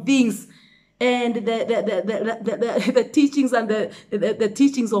 not on things and the teachings and the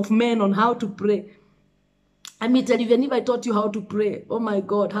teachings of men on how to pray. I mean, tell you, even if I taught you how to pray, oh my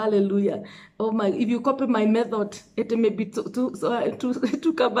God, hallelujah. Oh my, if you copy my method, it may be too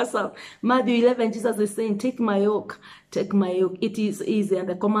cumbersome. Matthew 11, Jesus is saying, take my yoke. Take my yoke. It is easy, and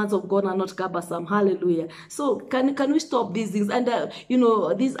the commands of God are not cumbersome. Hallelujah. So can we stop these things? And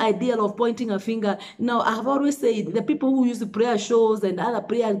this idea of pointing a finger. Now, I have always said, the people who use the prayer shows and other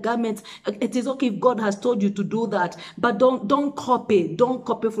prayer garments, it is okay if God has told you to do that, but don't copy. Don't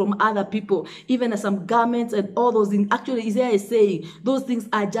copy from other people. Even some garments and all those things. Actually, Isaiah is saying those things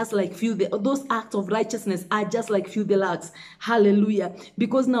are just like those acts of righteousness are just like futile acts. Hallelujah.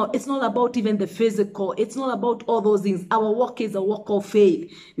 Because now it's not about even the physical. It's not about all those things. Our walk is a walk of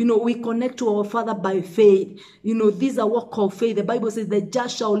faith. We connect to our Father by faith. This is a walk of faith. The Bible says the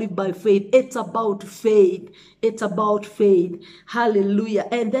just shall live by faith. It's about faith. It's about faith. Hallelujah.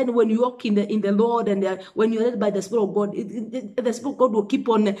 And then when you walk in the Lord, and when you're led by the Spirit of God, the Spirit of God will keep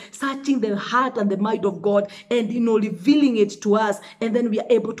on searching the heart and the mind of God, and revealing it to us, and then we are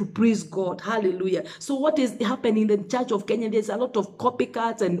able to praise God. Hallelujah. So what is happening in the church of Kenya? There's a lot of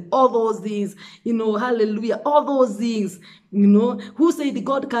copycats and all those things. Hallelujah. All those things. Who said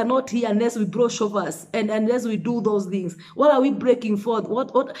God cannot hear unless we brush over us and unless we do those things? What are we breaking forth?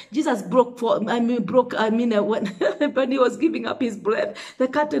 What Jesus broke for? When he was giving up his breath, the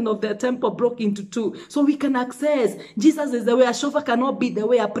curtain of the temple broke into two, so we can access. Jesus is the way. A shofar cannot be the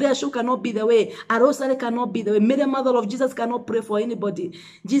way. A prayer show cannot be the way. A rosary cannot be the way. Mary, mother of Jesus, cannot pray for anybody.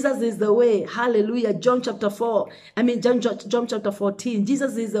 Jesus is the way. Hallelujah. John chapter 14.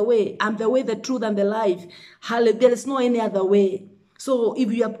 Jesus is the way. I'm the way, the truth, and the life. Hallelujah. There is no any other way. So if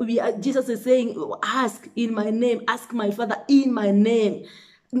Jesus is saying, ask in my name, ask my Father in my name.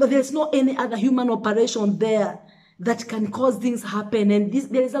 No, there's no any other human operation there that can cause things happen. And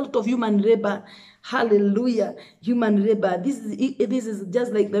there is a lot of human labor. Hallelujah. Human labor. This is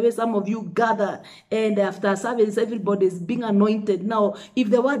just like the way some of you gather, and after service, everybody is being anointed. Now, if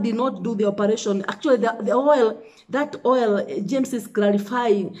the word did not do the operation, actually the oil, that oil, James is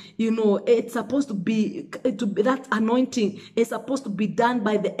clarifying, it's supposed to be that anointing is supposed to be done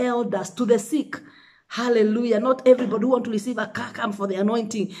by the elders to the sick. Hallelujah. Not everybody who want to receive a car come for the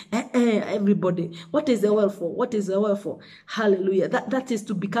anointing. Everybody. What is the oil for? What is the oil for? Hallelujah. That is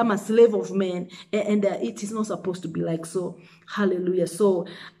to become a slave of man. And it is not supposed to be like so. Hallelujah. So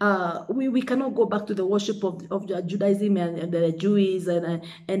we cannot go back to the worship of Judaism and the Jews and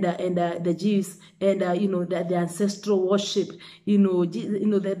the Jews and the ancestral worship.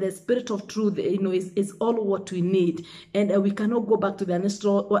 The spirit of truth is all what we need. And we cannot go back to the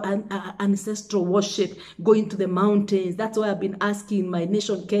ancestral worship, going to the mountains. That's why I've been asking my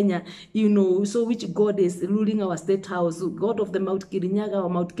nation Kenya, so which God is ruling our state house? God of the Mount Kirinyaga or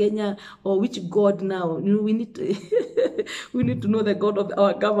Mount Kenya, or which God now? We need to we need to know the God of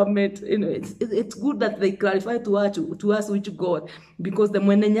our government. It's good that they clarify to us which God, because the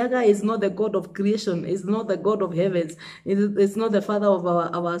Mwenenyaga is not the God of creation, it's not the God of heavens, it's not the Father of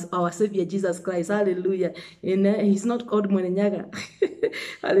our Savior Jesus Christ. Hallelujah. And he's not called Mwenenyaga.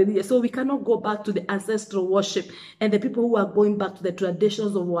 Hallelujah. So we cannot go back to the ancestral worship and the people who are going back to the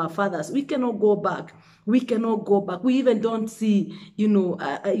traditions of our fathers. We cannot go back. We cannot go back. We even don't see, we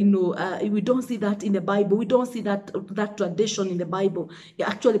don't see that in the Bible. We don't see that tradition in the Bible.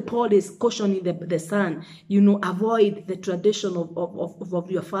 Actually, Paul is cautioning the son, avoid the tradition of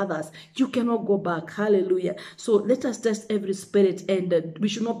your fathers. You cannot go back. Hallelujah. So let us test every spirit, and we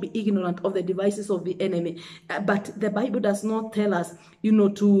should not be ignorant of the devices of the enemy. But the Bible does not tell us, to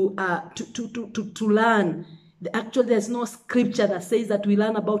learn. Actually, there's no scripture that says that we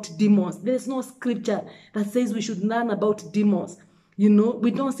learn about demons. There's no scripture that says we should learn about demons. We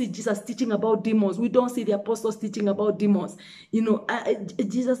don't see Jesus teaching about demons. We don't see the apostles teaching about demons.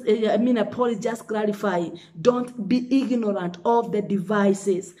 Paul is just clarifying. Don't be ignorant of the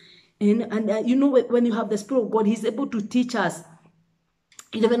devices. And when you have the Spirit of God, he's able to teach us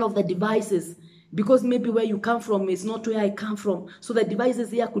even of the devices. Because maybe where you come from is not where I come from. So the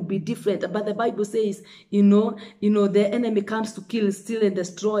devices here could be different. But the Bible says, the enemy comes to kill, steal, and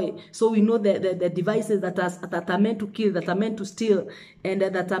destroy. So we know the devices that are meant to kill, that are meant to steal, and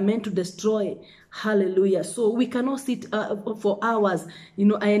that are meant to destroy. Hallelujah. So we cannot sit for hours.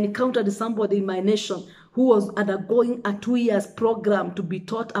 I encountered somebody in my nation who was undergoing a 2-year program to be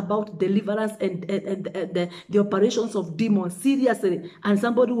taught about deliverance and the operations of demons. Seriously. And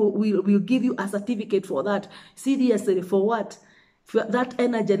somebody will give you a certificate for that. Seriously. For what? That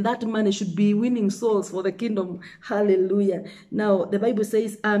energy and that money should be winning souls for the kingdom. Hallelujah. Now, the Bible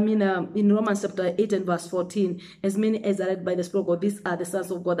says, in Romans chapter 8 and verse 14, as many as are led by the Spirit of God, these are the sons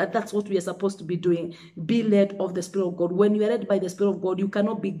of God. That's what we are supposed to be doing. Be led of the Spirit of God. When you are led by the Spirit of God, you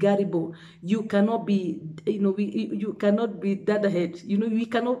cannot be gullible. You cannot be, you cannot be deadhead. We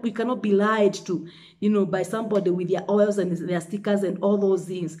cannot be lied to, by somebody with their oils and their stickers and all those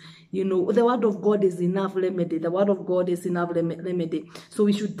things. The word of God is enough remedy. The word of God is enough remedy. So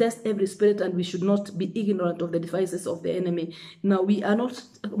we should test every spirit, and we should not be ignorant of the devices of the enemy. Now, we are not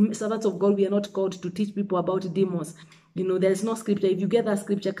servants of God. We are not called to teach people about demons. There is no scripture. If you get that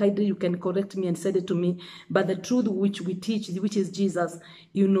scripture, kindly you can correct me and send it to me. But the truth which we teach, which is Jesus,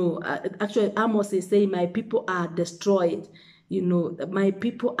 actually Amos is saying, my people are destroyed. My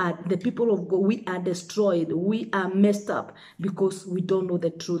people are, the people of God, we are destroyed. We are messed up because we don't know the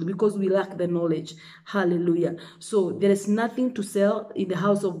truth, because we lack the knowledge. Hallelujah. So there is nothing to sell in the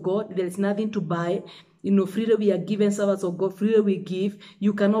house of God. There is nothing to buy. Freely we are given, servants of God, freely we give.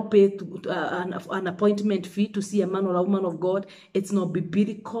 You cannot pay an appointment fee to see a man or a woman of God. It's not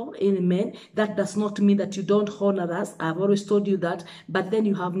biblical. Amen. That does not mean that you don't honor us. I've always told you that. But then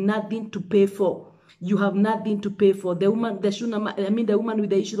you have nothing to pay for. You have nothing to pay for. The woman with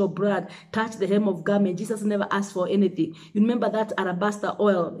the issue of blood touched the hem of garment. Jesus never asked for anything. You remember that alabaster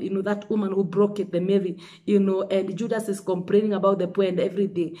oil, that woman who broke it, the Mary, and Judas is complaining about the poor and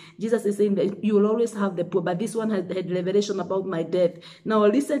everything. Jesus is saying that you will always have the poor, but this one had revelation about my death. Now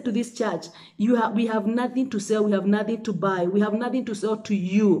listen to this church. We have nothing to sell. We have nothing to buy. We have nothing to sell to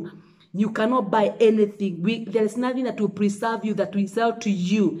you. You cannot buy anything. There is nothing that will preserve you, that will sell to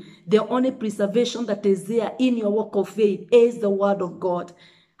you. The only preservation that is there in your walk of faith is the word of God.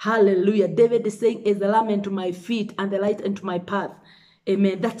 Hallelujah. David is saying, is the lamp unto my feet and the light unto my path.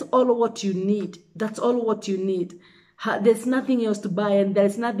 Amen. That's all what you need. That's all what you need. There's nothing else to buy, and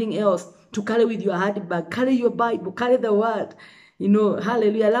there's nothing else to carry with your handbag. Carry your Bible. Carry the word.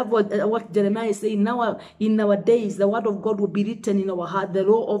 Hallelujah. I love what Jeremiah is saying. Now, in our days, the word of God will be written in our heart. The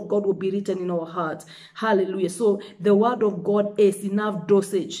law of God will be written in our hearts. Hallelujah. So the word of God is enough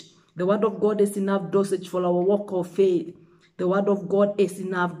dosage. The word of God is enough dosage for our walk of faith. The word of God is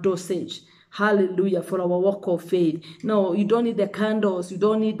enough dosage. Hallelujah, for our walk of faith. No, you don't need the candles. You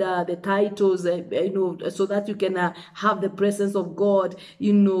don't need the titles, so that you can have the presence of God.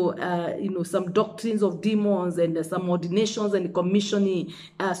 Some doctrines of demons and some ordinations and commissioning,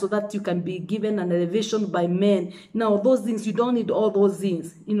 so that you can be given an elevation by men. Now, those things, you don't need all those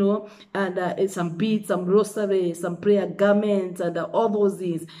things, and some beads, some rosary, some prayer garments, and all those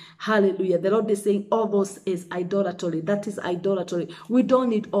things. Hallelujah. The Lord is saying all those is idolatry. That is idolatry. We don't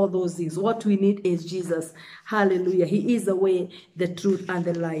need all those things. What we need is Jesus. Hallelujah. He is the way, the truth, and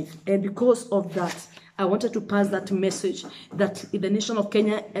the life. And because of that, I wanted to pass that message that in the nation of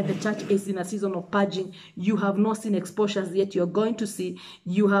Kenya and the church is in a season of purging. You have not seen exposures yet. You're going to see.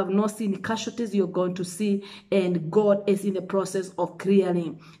 You have not seen casualties. You're going to see. And God is in the process of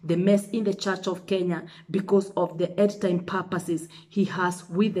clearing the mess in the church of Kenya because of the end time purposes He has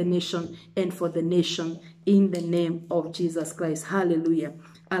with the nation and for the nation, in the name of Jesus Christ. Hallelujah.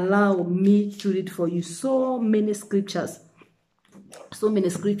 Allow me to read for you so many scriptures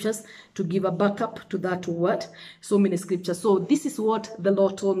to give a backup to that word. So many scriptures. So this is what the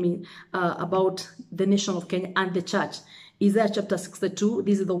Lord told me about the nation of Kenya and the church. Isaiah chapter 62,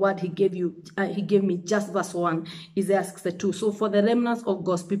 this is the word he gave me, just verse 1, Isaiah 62. So for the remnants of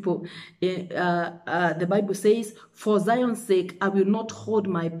God's people, the Bible says, for Zion's sake, I will not hold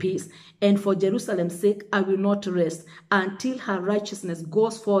my peace, and for Jerusalem's sake, I will not rest, until her righteousness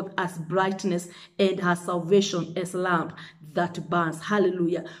goes forth as brightness, and her salvation as lamp that burns.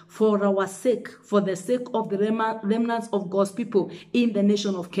 Hallelujah. For our sake, for the sake of the remnants of God's people in the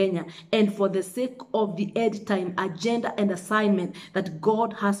nation of Kenya, and for the sake of the end time agenda and assignment that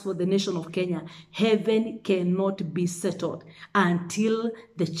God has for the nation of Kenya, heaven cannot be settled until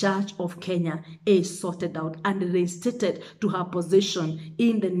the church of Kenya is sorted out and reinstated to her position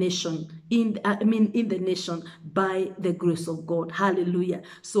in the nation, in the nation by the grace of God. Hallelujah.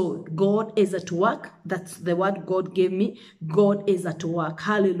 So God is at work. That's the word God gave me. God is at work.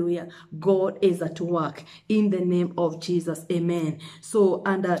 Hallelujah. God is at work in the name of Jesus. Amen. So,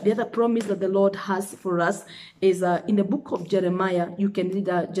 and the other promise that the Lord has for us is in the book of Jeremiah. You can read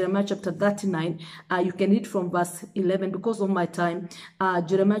Jeremiah chapter 39. You can read from verse 11 because of my time.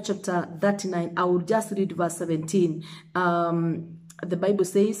 Jeremiah chapter 39, I will just read verse 17. The Bible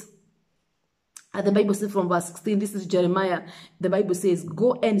says from verse 16, this is Jeremiah. The Bible says,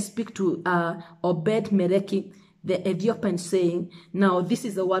 go and speak to Obed-Meleki, the Ethiopian, saying, now this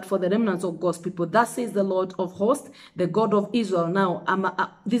is the word for the remnants of God's people. Thus says the Lord of hosts, the God of Israel. Now,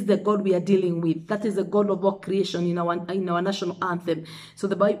 this is the God we are dealing with. That is the God of all creation in our national anthem. So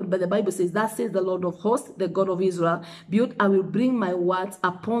the Bible says, thus says the Lord of hosts, the God of Israel, behold, I will bring my words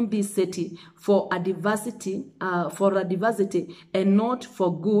upon this city for a diversity, and not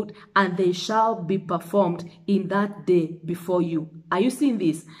for good, and they shall be performed in that day before you. Are you seeing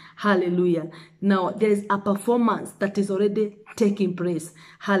this? Hallelujah. Now, there is a performance that is already taking place.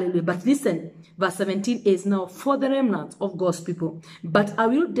 Hallelujah. But listen, verse 17 is now for the remnant of God's people. But I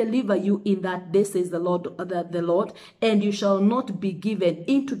will deliver you in that day, says the Lord, and you shall not be given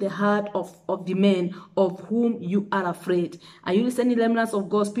into the heart of the men of whom you are afraid. Are you listening, remnants of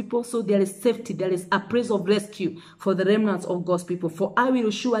God's people? So there is safety, there is a place of rescue for the remnants of God's people. For I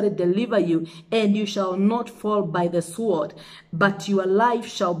will surely deliver you, and you shall not fall by the sword, but your life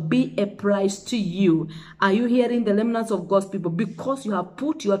shall be a prize to you. Are you hearing, the remnants of God's people? Because you have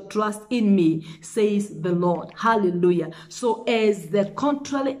put your trust in me, says the Lord. Hallelujah. So as the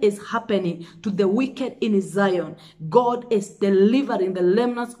contrary is happening to the wicked in Zion, God is delivering the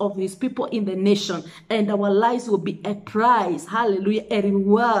remnants of his people in the nation, and our lives will be a prize. Hallelujah. A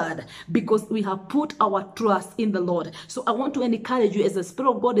reward, because we have put our trust in the Lord. So I want to encourage you, as the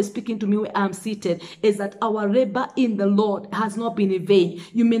Spirit of God is speaking to me where I am seated, is that our labor in the Lord has not been in vain.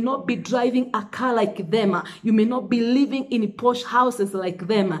 You may not be driving a car like them. You may not be living in posh houses like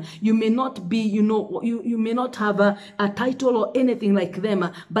them. You may not be, you may not have a title or anything like them.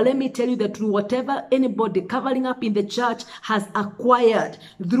 But let me tell you that through whatever anybody covering up in the church has acquired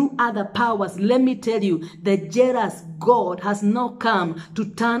through other powers, let me tell you, the jealous God has now come to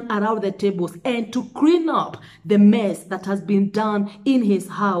turn around the tables and to clean up the mess that has been done in his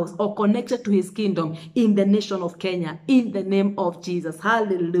house or connected to his kingdom in the nation of Kenya, in the name of Jesus.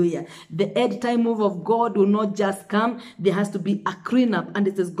 Hallelujah. The end time move of God will not just come. There has to be a clean up, and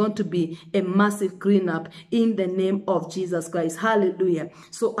it is going to be a massive clean up in the name of Jesus Christ. Hallelujah.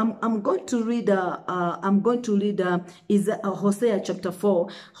 So I'm going to read Hosea chapter 4.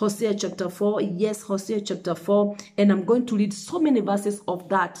 Hosea chapter 4. Yes, Hosea chapter 4. And I'm going to read so many verses of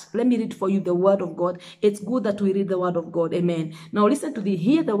that. Let me read for you the word of God. It's good that we read the word of God. Amen. Now listen to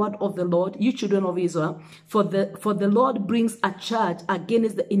hear the word of the Lord, you children of Israel. For the Lord brings a charge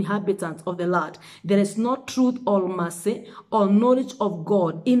against the inhabitants of the land. There is no truth or mercy or knowledge of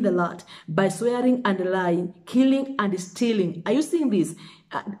God in the land, by swearing and lying, killing and stealing. Are you seeing this?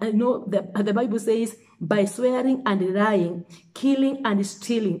 I know the Bible says, by swearing and lying, killing and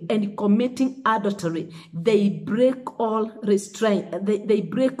stealing, and committing adultery, they break all restraint. They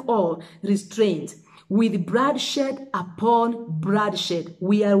break all restraint. With bloodshed upon bloodshed.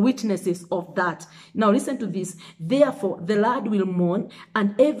 We are witnesses of that. Now listen to this. Therefore the Lord will mourn,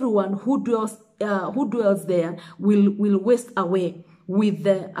 and everyone who dwells there will waste away with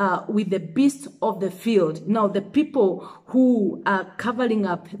the beasts of the field. Now the people who are covering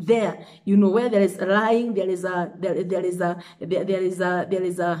up there, where there is lying, where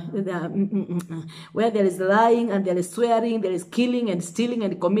there is lying and there is swearing, there is killing and stealing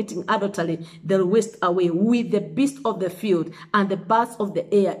and committing adultery, they'll waste away with the beasts of the field and the birds of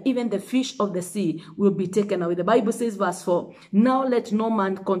the air. Even the fish of the sea will be taken away. The Bible says, verse 4, now let no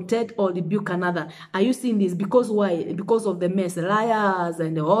man contend or rebuke another. Are you seeing this? Because why? Because of the mess, liars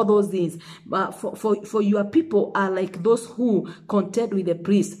and all those things. But for your people are like those who contend with the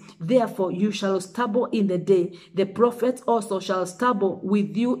priest. Therefore you shall stumble in the day. The prophets also shall stumble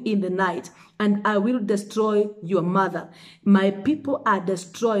with you in the night. And I will destroy your mother. My people are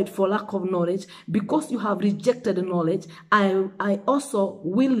destroyed for lack of knowledge. Because you have rejected knowledge, I also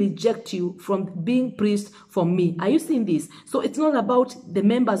will reject you from being priest for me. Are you seeing this? So it's not about the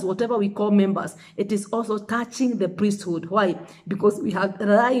members, whatever we call members. It is also touching the priesthood. Why? Because we have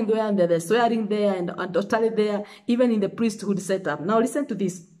lying there and the swearing there and adultery there, even in the priesthood setup. Now listen to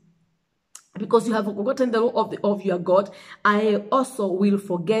this. Because you have forgotten the law of your God, I also will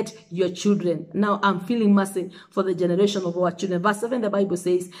forget your children. Now I'm feeling mercy for the generation of our children. Verse 7, the Bible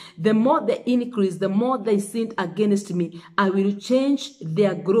says, the more they increase, the more they sinned against me. I will change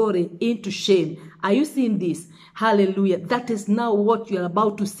their glory into shame. Are you seeing this? Hallelujah. That is now what you are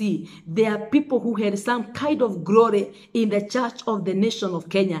about to see. There are people who had some kind of glory in the church of the nation of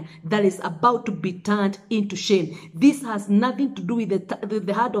Kenya that is about to be turned into shame. This has nothing to do with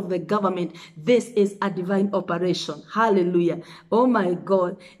the heart of the government. This is a divine operation. Hallelujah. Oh my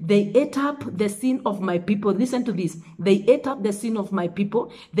God. They ate up the sin of my people. Listen to this. They ate up the sin of my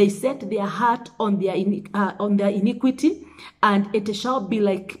people. They set their heart on their iniquity. and it shall be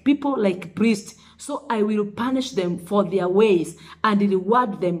like people like priests. So I will punish them for their ways and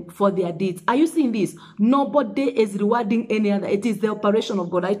reward them for their deeds. Are you seeing this? Nobody is rewarding any other. It is the operation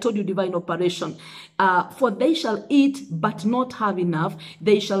of God. I told you divine operation. For they shall eat but not have enough.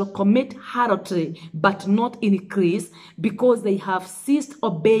 They shall commit harlotry but not increase, because they have ceased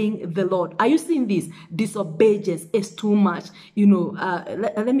obeying the Lord. Are you seeing this? Disobedience is too much. You know,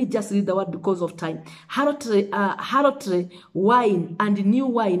 let me just read the word because of time. Harlotry, wine and new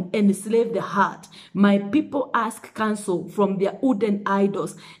wine enslave the heart. My people ask counsel from their wooden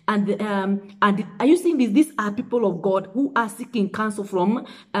idols. And are you seeing this? These are people of God who are seeking counsel from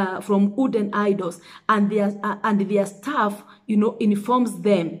wooden idols, and their staff, you know, informs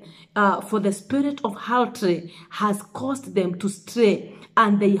them. For the spirit of harlotry has caused them to stray,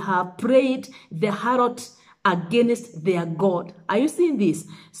 and they have prayed the harlot against their God. Are you seeing this?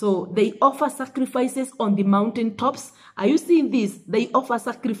 So they offer sacrifices on the mountaintops. Are you seeing this? They offer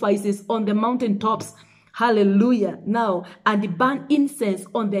sacrifices on the mountaintops. Hallelujah. Now, and burn incense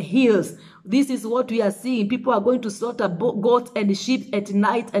on the hills. This is what we are seeing. People are going to slaughter goats and sheep at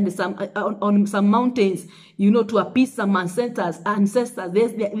night and on some mountains, you know, to appease some ancestors.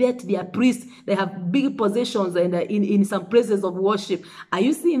 They are priests. They have big possessions and in some places of worship. Are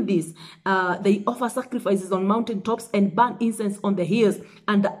you seeing this? They offer sacrifices on mountaintops and burn incense on the hills,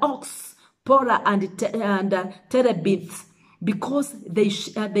 and the ox, pora, and terebinth, because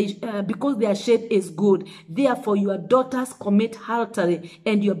because their shape is good. Therefore your daughters commit adultery,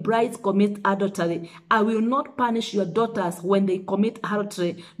 and your brides commit adultery. I will not punish your daughters when they commit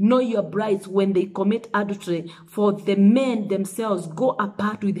adultery, nor your brides when they commit adultery. For the men themselves go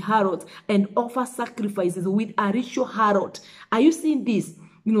apart with harlots and offer sacrifices with a ritual harlot. Are you seeing this?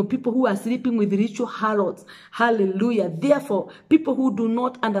 You know, people who are sleeping with ritual harlots. Hallelujah. Therefore, people who do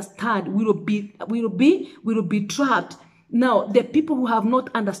not understand will be trapped. Now, the people who have not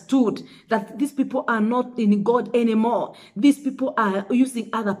understood that these people are not in God anymore. These people are using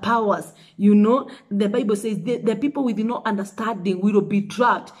other powers. You know, the Bible says the people with no understanding will be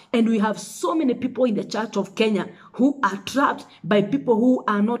trapped. And we have so many people in the church of Kenya who are trapped by people who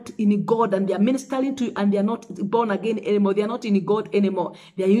are not in God, and they are ministering to you, and they are not born again anymore. They are not in God anymore.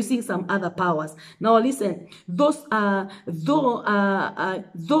 They are using some other powers. Now listen, though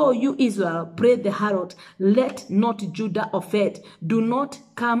you Israel pray the harlot, let not Judah offend. Do not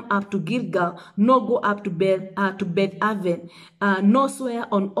come up to Gilgal, nor go up to Beth-aven, nor swear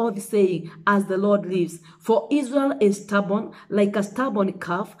on oath, saying, as the Lord lives. For Israel is stubborn, like a stubborn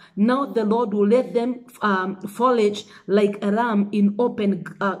calf. Now the Lord will let them forage like a ram in open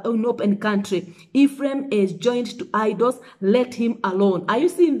country. Ephraim is joined to idols, let him alone. Are you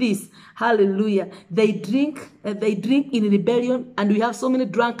seeing this? Hallelujah. They drink in rebellion, and we have so many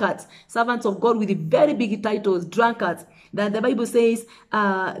drunkards, servants of God with very big titles, drunkards, that the Bible says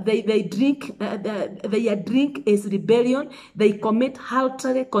their drink is rebellion. They commit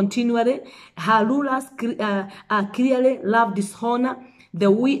adultery continually. Her rulers clearly love dishonor. The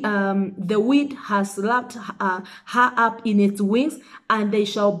wind has wrapped her up in its wings, and they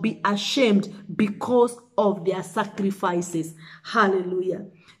shall be ashamed because of their sacrifices. Hallelujah.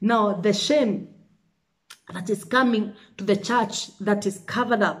 Now, the shame that is coming to the church that is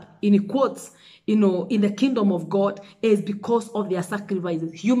covered up in quotes, you know, in the kingdom of God, is because of their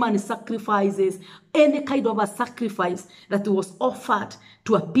sacrifices, human sacrifices, any kind of a sacrifice that was offered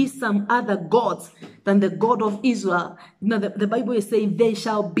to appease some other gods than the God of Israel. You know, the Bible is saying they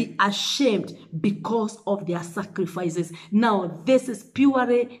shall be ashamed because of their sacrifices. Now, this is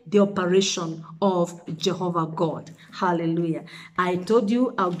purely the operation of Jehovah God. Hallelujah. I told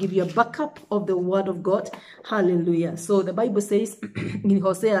you I'll give you a backup of the word of God. Hallelujah. So the Bible says in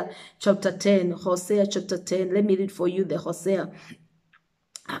Hosea chapter 10, let me read for you the Hosea.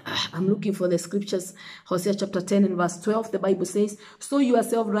 I'm looking for the scriptures. Hosea chapter 10 and verse 12. The Bible says, sow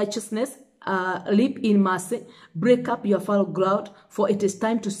yourself righteousness, leap in mercy, break up your fallow ground, for it is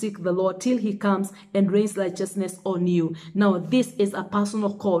time to seek the Lord till he comes and rains righteousness on you. Now, this is a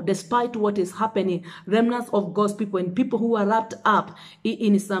personal call. Despite what is happening, remnants of God's people and people who are wrapped up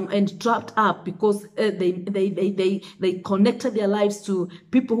in some and trapped up because they connected their lives to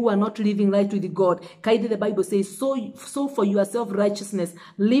people who are not living right with God. Kindly, the Bible says, sow for yourself righteousness,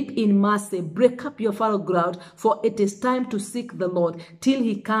 leap in mercy, break up your fallow ground, for it is time to seek the Lord till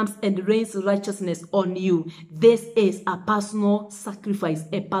he comes and rains His righteousness on you. This is a personal sacrifice,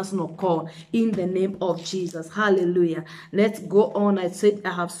 a personal call in the name of Jesus. Hallelujah. Let's go on. I said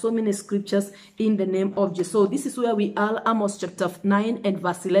I have so many scriptures in the name of Jesus. So this is where we are, Amos chapter 9 and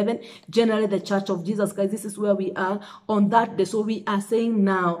verse 11. Generally, the church of Jesus Christ, this is where we are on that day. So we are saying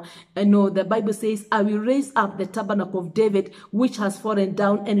now, the Bible says, I will raise up the tabernacle of David, which has fallen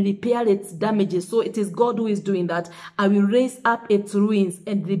down, and repair its damages. So it is God who is doing that. I will raise up its ruins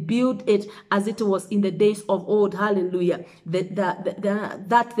and rebuild it as it was in the days of old. Hallelujah.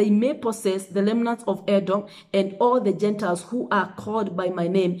 That they may possess the remnants of Edom and all the Gentiles who are called by my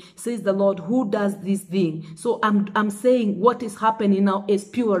name, says the Lord, who does this thing. So I'm saying what is happening now is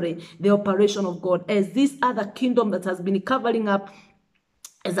purely the operation of God, as this other kingdom that has been covering up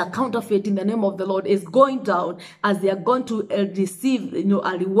as a counterfeit in the name of the Lord is going down, as they are going to receive,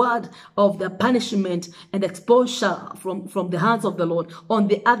 a reward of the punishment and exposure from the hands of the Lord. On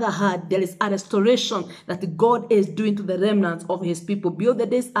the other hand, there is a restoration that God is doing to the remnants of his people. Behold, the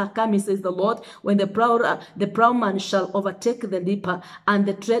days are coming, says the Lord, when the plowman shall overtake the reaper, and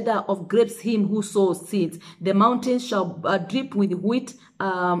the treader of grapes him who sows seeds. The mountains shall drip with wheat,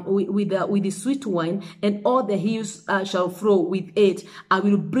 with the sweet wine, and all the hills shall flow with it. I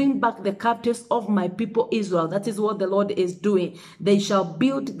will bring back the captives of my people Israel. That is what the Lord is doing. They shall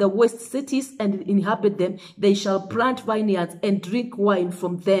build the waste cities and inhabit them. They shall plant vineyards and drink wine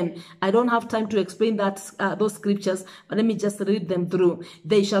from them. I don't have time to explain those scriptures, but let me just read them through.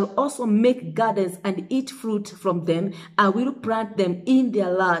 They shall also make gardens and eat fruit from them. I will plant them in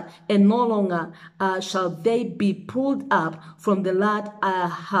their land, and no longer shall they be pulled up from the land I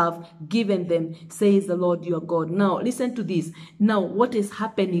have given them, says the Lord your God. Now, listen to this. Now, what is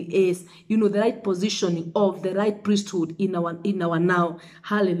happening is, the right positioning of the right priesthood in our now.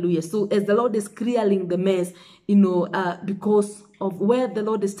 Hallelujah. So, as the Lord is clearing the mess, because of where the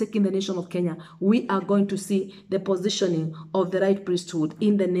Lord is taking the nation of Kenya, we are going to see the positioning of the right priesthood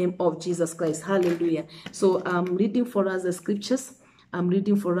in the name of Jesus Christ. Hallelujah. So, I'm reading for us the scriptures.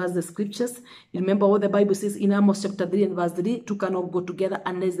 Remember what the Bible says in Amos chapter 3 and verse 3, two cannot go together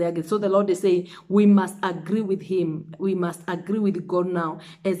unless they agree. So the Lord is saying we must agree with him. We must agree with God now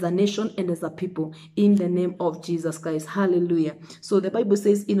as a nation and as a people in the name of Jesus Christ. Hallelujah. So the Bible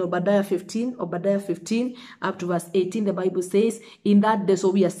says in Obadiah 15 up to verse 18, the Bible says in that day, so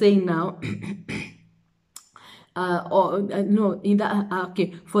we are saying now, for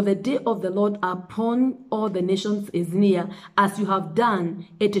the day of the Lord upon all the nations is near. As you have done,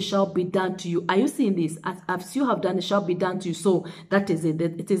 it shall be done to you. Are you seeing this? As you have done, it shall be done to you. So that is it.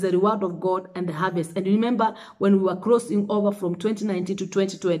 It is the reward of God and the harvest. And remember, when we were crossing over from 2019 to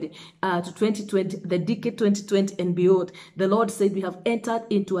 2020, the decade 2020 and beyond, the Lord said we have entered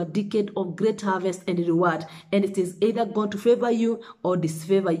into a decade of great harvest and reward. And it is either going to favor you or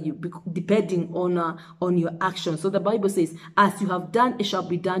disfavor you, depending on your action. So the Bible says, as you have done, it shall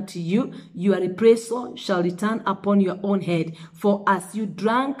be done to you. Your repressor shall return upon your own head. For as you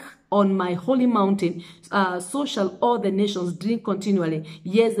drank on my holy mountain, so shall all the nations drink continually.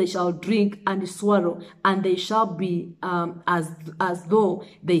 Yes, they shall drink and swallow, and they shall be as though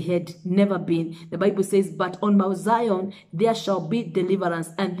they had never been. The Bible says, but on Mount Zion there shall be deliverance,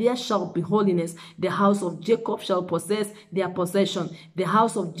 and there shall be holiness. The house of Jacob shall possess their possession. The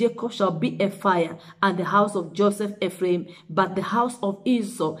house of Jacob shall be a fire, and the house of Joseph a flame. But the house of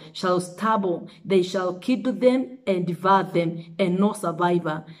Esau shall stubble. They shall kindle them and devour them, and no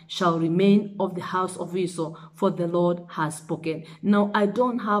survivor shall remain of the house of Esau, for the Lord has spoken. Now, I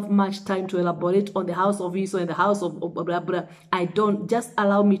don't have much time to elaborate on the house of Esau and the house of Obadiah. I don't. Just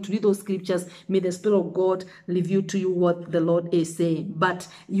allow me to read those scriptures. May the Spirit of God reveal to you what the Lord is saying. But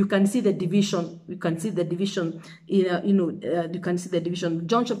you can see the division. You can see the division. You can see the division.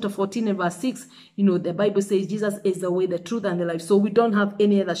 John chapter 14 and verse 6. The Bible says Jesus is the way, the truth, and the life. So we don't have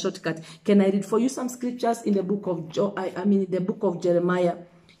any other shortcut. Can I read for you some scriptures in the book of in the book of Jeremiah?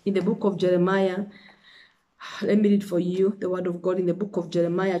 In the book of Jeremiah, let me read for you the word of God in the book of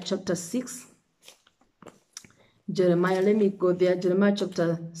Jeremiah chapter 6. Jeremiah, let me go there. Jeremiah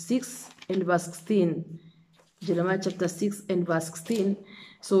chapter 6 and verse 16. Jeremiah chapter 6 and verse 16.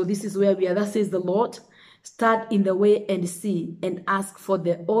 So this is where we are. That says the Lord, start in the way and see, and ask for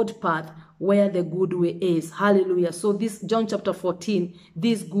the old path where the good way is. Hallelujah. So this John chapter 14,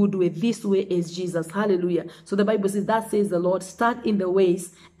 this good way, this way is Jesus. Hallelujah. So the Bible says, that says the Lord, start in the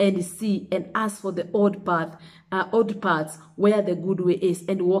ways and see, and ask for the old paths where the good way is,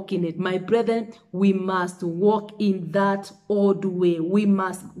 and walk in it. My brethren, we must walk in that old way. We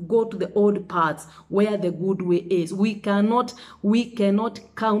must go to the old paths where the good way is. We cannot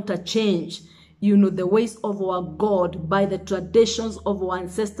counter change the ways of our God by the traditions of our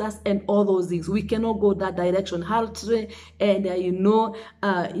ancestors and all those things. We cannot go that direction. Adultery and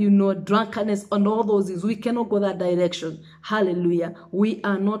drunkenness and all those things. We cannot go that direction. Hallelujah. We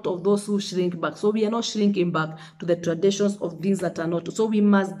are not of those who shrink back. So we are not shrinking back to the traditions of things that are not. So we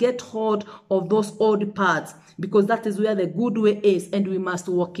must get hold of those old paths, because that is where the good way is, and we must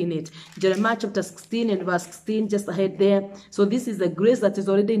walk in it. Jeremiah chapter 16 and verse 16, just ahead there. So this is the grace that is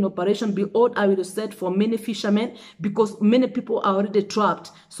already in operation. Behold, I will set for many fishermen, because many people are already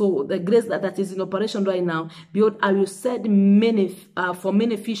trapped. So the grace that is in operation right now. Behold, I will set for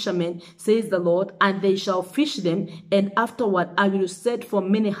many fishermen, says the Lord, and they shall fish them. And afterward, I will set for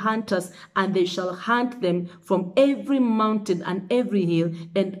many hunters, and they shall hunt them from every mountain and every hill,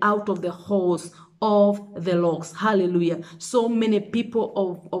 and out of the holes of the logs. Hallelujah. So many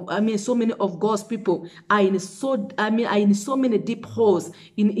people so many of God's people are in so many deep holes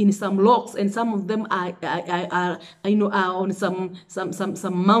in some logs, and some of them are on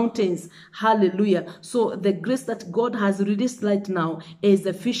some mountains. Hallelujah. So the grace that God has released right now is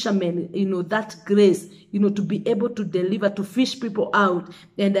the fishermen, that grace, to be able to deliver, to fish people out,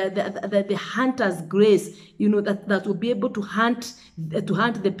 and the hunter's grace, that will be able to hunt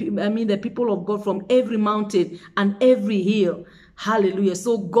the people of God from every mountain and every hill. Hallelujah.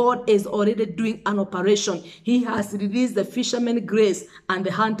 So God is already doing an operation. He has released the fisherman grace and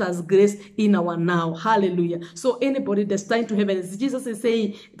the hunter's grace in our now. Hallelujah. So anybody that's trying to heaven, Jesus is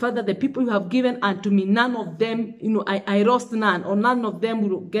saying, Father, the people you have given unto me, none of them, I lost none, or none of them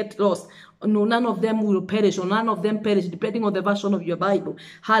will get lost. No, none of them will perish, or none of them perish, depending on the version of your Bible.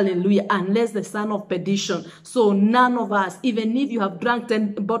 Hallelujah. Unless the son of perdition. So none of us, even if you have drunk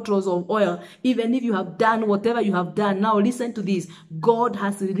 10 bottles of oil, even if you have done whatever you have done, now listen to this. God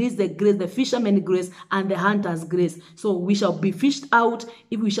has released the grace, the fisherman grace and the hunter's grace. So we shall be fished out,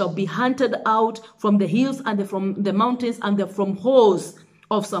 if we shall be hunted out from the hills and from the mountains and from holes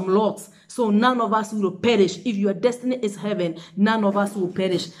of some logs. So none of us will perish. If your destiny is heaven, none of us will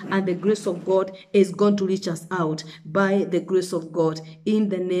perish. And the grace of God is going to reach us out by the grace of God in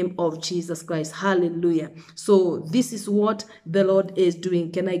the name of Jesus Christ. Hallelujah. So this is what the Lord is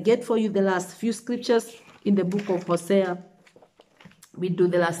doing. Can I get for you the last few scriptures in the book of Hosea? We do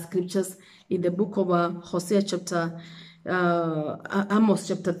the last scriptures in the book of Hosea chapter Amos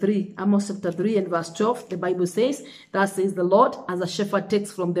chapter 3 and verse 12. The Bible says, "Thus says the Lord, as a shepherd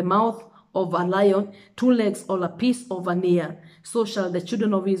takes from the mouth of a lion 2 legs or a piece of an ear, so shall the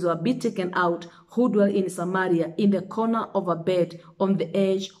children of Israel be taken out who dwell in Samaria, in the corner of a bed, on the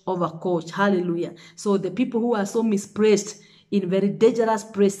edge of a couch." Hallelujah. So the people who are so misplaced in very dangerous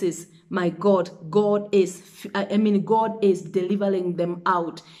places, my God, God is delivering them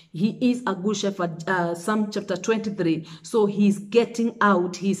out. He is a good shepherd. Psalm chapter 23. So he's getting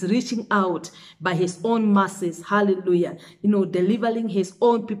out. He's reaching out by his own mercies. Hallelujah. Delivering his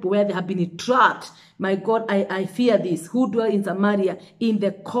own people where they have been trapped. My God, I fear this. Who dwell in Samaria, in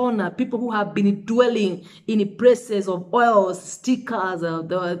the corner, people who have been dwelling in places of oils, stickers,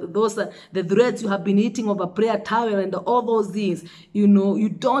 the threads you have been eating of a prayer towel and all those things. You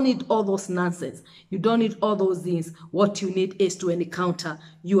don't need all those nonsense. You don't need all those things. What you need is to encounter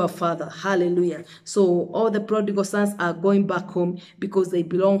your Father. Hallelujah. So all the prodigal sons are going back home because they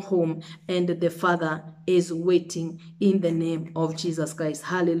belong home, and the Father is waiting in the name of Jesus Christ.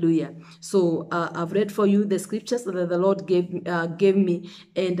 Hallelujah. So I've read for you the scriptures that the Lord gave me,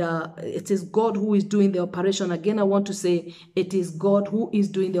 and it is God who is doing the operation. Again, I want to say it is God who is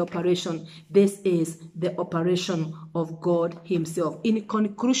doing the operation. This is the operation of God himself. In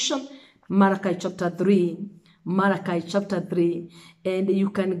conclusion, Malachi chapter 3, and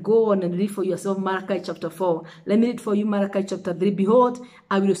you can go on and read for yourself Malachi chapter 4. Let me read for you Malachi chapter 3. "Behold,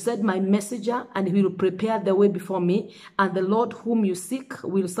 I will send my messenger, and he will prepare the way before me, and the Lord whom you seek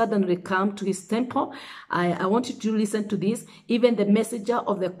will suddenly come to his temple." I want you to listen to this. "Even the messenger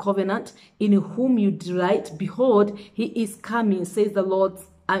of the covenant, in whom you delight, behold, he is coming, says the Lord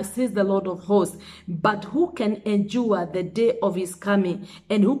of hosts. But who can endure the day of his coming?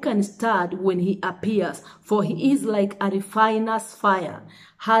 And who can stand when he appears? For he is like a refiner's fire."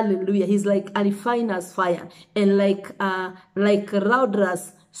 Hallelujah. He's like a refiner's fire, and like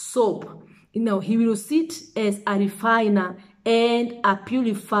Raudra's soap. He will sit as a refiner and a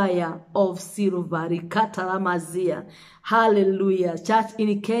purifier of silver. Hallelujah. Church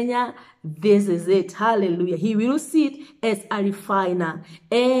in Kenya, this is it. Hallelujah. He will sit as a refiner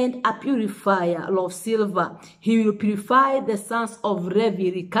and a purifier of silver. He will purify the sons of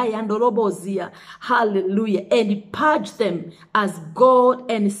Levi, hallelujah, and purge them as gold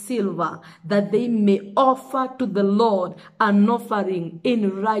and silver, that they may offer to the Lord an offering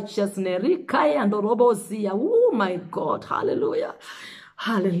in righteousness. Oh my God, hallelujah.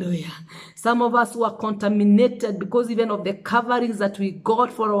 Hallelujah. Some of us were contaminated because even of the coverings that we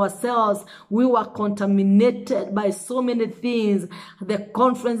got for ourselves, we were contaminated by so many things. The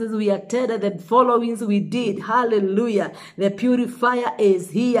conferences we attended, the followings we did. Hallelujah. The purifier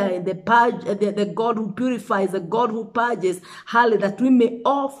is here. The God who purifies, the God who purges. Hallelujah. That we may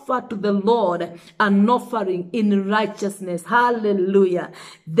offer to the Lord an offering in righteousness. Hallelujah.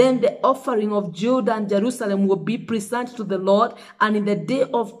 Then the offering of Judah and Jerusalem will be presented to the Lord, and in the day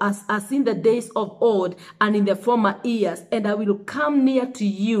of as in the days of old and in the former years, and I will come near to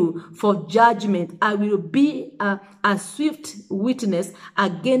you for judgment. I will be a swift witness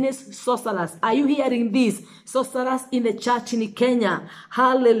against sorcerers. Are you hearing this? Sorcerers in the church in Kenya.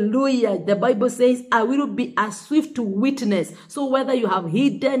 Hallelujah. The Bible says, I will be a swift witness. So whether you have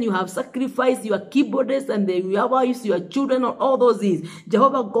hidden, you have sacrificed your keyboardists and your wives, your children, or all those things,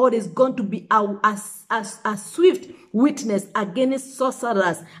 Jehovah God is going to be a swift witness against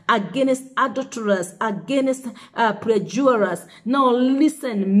sorcerers, against adulterers, against perjurers. Now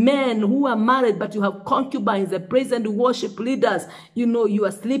listen, men who are married but you have concubines, the praise and worship leaders, you know, you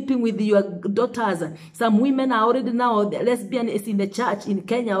are sleeping with your daughters. Some women are already now, the lesbian is in the church in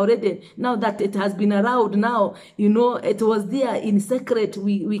Kenya already. Now that it has been around now, you know, it was there in secret.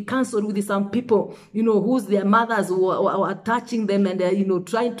 We counseled with some people, you know, whose their mothers were touching them and, you know,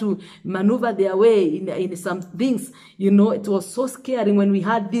 trying to maneuver their way in some things. You know, it was so scary when we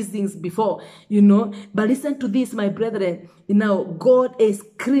had these things before, you know. But listen to this, my brethren. Now, God is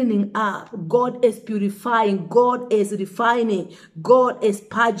cleaning up. God is purifying. God is refining. God is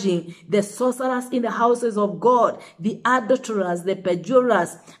purging the sorcerers in the houses of God, the adulterers, the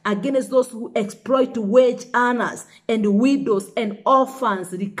perjurers, against those who exploit wage earners and widows and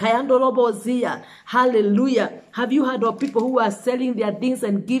orphans. Hallelujah. Have you heard of people who are selling their things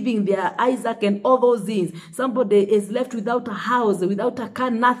and giving their Isaac and all those things? Somebody is left without a house, without a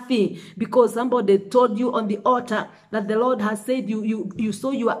car, nothing, because somebody told you on the altar that the Lord has said you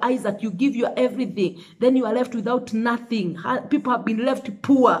sow your Isaac, you give your everything, then you are left without nothing. People have been left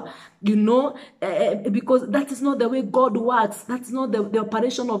poor, you know, because that is not the way God works. That's not the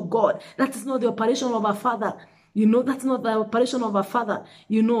operation of God. That is not the operation of a father. You know, that's not the operation of a father,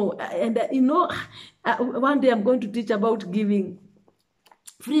 you know. And, you know, one day I'm going to teach about giving.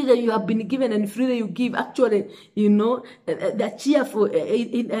 Freely you have been given and freely you give. Actually, you know, the cheerful,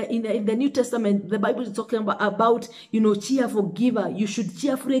 in the New Testament, the Bible is talking about, you know, cheerful giver. You should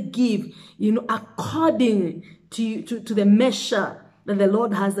cheerfully give, you know, according to the measure that the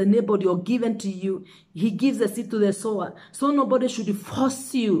Lord has enabled you or given to you. He gives the seed to the sower. So nobody should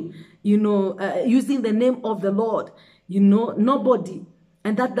force you, you know, using the name of the Lord, you know, nobody.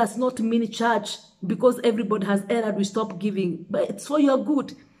 And that does not mean church, because everybody has erred, we stop giving. But it's for your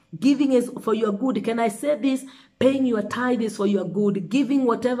good. Giving is for your good. Can I say this? Paying your tithe is for your good. Giving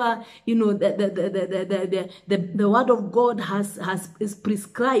whatever, you know, the word of God is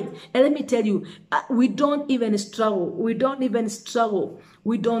prescribed. And let me tell you, we don't even struggle. We don't even struggle.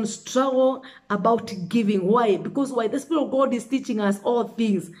 We don't struggle about giving. Why? Because why? The Spirit of God is teaching us all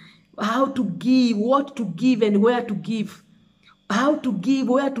things. How to give, what to give, and where to give. How to give,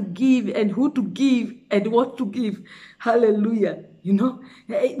 where to give, and who to give, and what to give. Hallelujah. You know,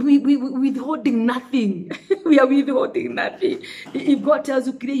 we withholding nothing. We are withholding nothing. If God tells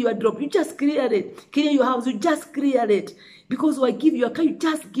you clear your drop, you just clear it. Clear your house, you just clear it. Because why? Give your car, you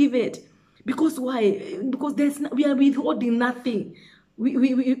just give it. Because why? Because we are withholding nothing.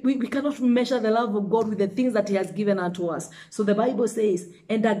 We cannot measure the love of God with the things that he has given unto us. So the Bible says,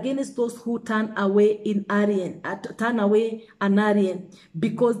 and against those who turn away an Aryan,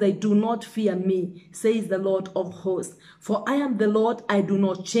 because they do not fear me, says the Lord of hosts. For I am the Lord, I do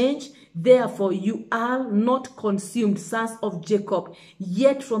not change. Therefore you are not consumed, sons of Jacob.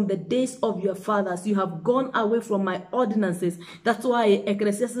 Yet from the days of your fathers you have gone away from my ordinances. That's why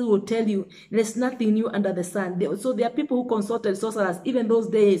Ecclesiastes will tell you there's nothing new under the sun. So there are people who consulted sorcerers even those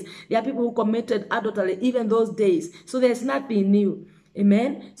days. There are people who committed adultery even those days. So there's nothing new.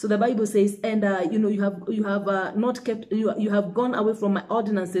 Amen. So the Bible says, and you know, you have not kept, you have gone away from my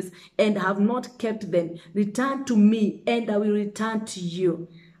ordinances and have not kept them. Return to me, and I will return to you.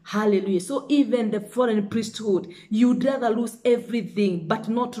 Hallelujah. So even the foreign priesthood, you'd rather lose everything but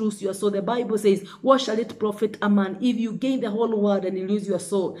not lose your soul. The Bible says, what shall it profit a man if you gain the whole world and you lose your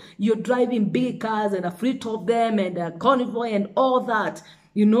soul? You're driving big cars and afraid of them and a convoy and all that.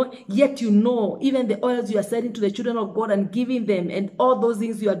 You know, yet you know, even the oils you are selling to the children of God and giving them and all those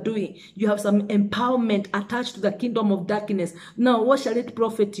things you are doing, you have some empowerment attached to the kingdom of darkness. Now, what shall it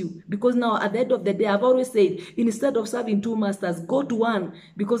profit you? Because now, at the end of the day, I've always said, instead of serving two masters, go to one.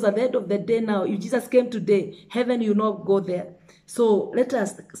 Because at the end of the day now, if Jesus came today, heaven, you not go there. So let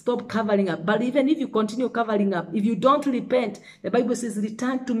us stop covering up. But even if you continue covering up, if you don't repent, the Bible says,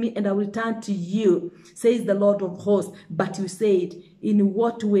 return to me and I will return to you, says the Lord of hosts. But you said, in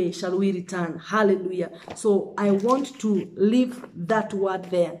what way shall we return? Hallelujah. So I want to leave that word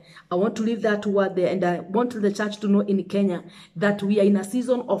there. I want to leave that word there. And I want the church to know in Kenya that we are in a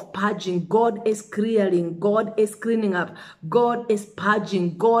season of purging. God is clearing. God is cleaning up. God is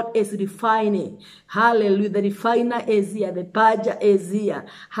purging. God is refining. Hallelujah. The refiner is here. The purger is here.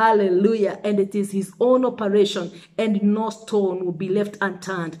 Hallelujah. And it is his own operation. And no stone will be left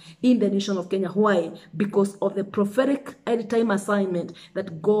unturned in the nation of Kenya. Why? Because of the prophetic end-time assignment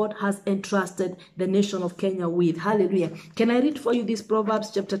that God has entrusted the nation of Kenya with. Hallelujah. Can I read for you this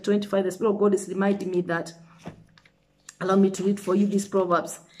Proverbs chapter 25? The Spirit of God is reminding me that. Allow me to read for you this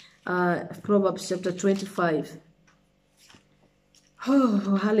Proverbs. Proverbs chapter 25.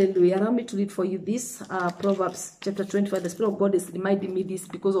 Oh, hallelujah. Allow me to read for you this Proverbs chapter 25. The Spirit of God is reminding me this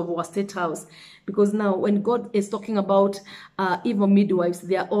because of our state house. Because now when God is talking about evil midwives,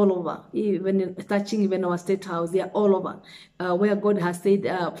 they are all over. Even touching even our state house, they are all over. Where God has said,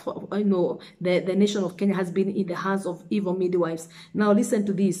 the nation of Kenya has been in the hands of evil midwives. Now listen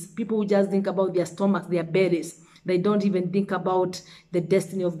to this. People who just think about their stomachs, their bellies. They don't even think about the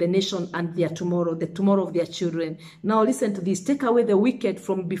destiny of the nation and their tomorrow, the tomorrow of their children. Now listen to this. Take away the wicked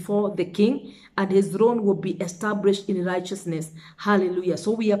from before the king, and his throne will be established in righteousness. Hallelujah.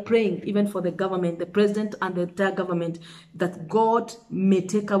 So we are praying even for the government, the president and the entire government, that God may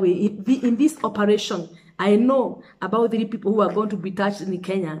take away. In this operation, I know about 3 people who are going to be touched in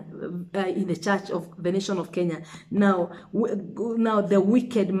Kenya, in the church of the nation of Kenya. Now the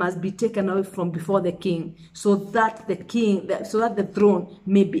wicked must be taken away from before the king, so that the throne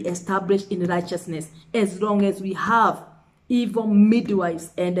may be established in righteousness. As long as we have evil midwives,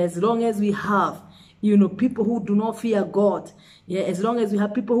 and as long as we have, people who do not fear God, as long as we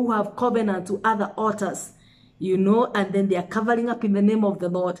have people who have covenant to other altars, and then they are covering up in the name of the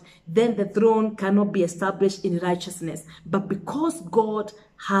Lord, then the throne cannot be established in righteousness. But because God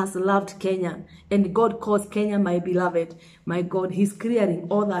has loved Kenya, and God calls Kenya my beloved, my God, he's clearing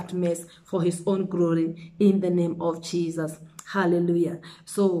all that mess for his own glory in the name of Jesus. Hallelujah.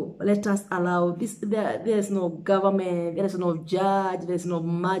 So let us allow this. There's no government, there's no judge, there's no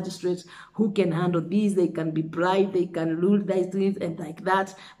magistrate who can handle these. They can be bribed, they can rule these things and like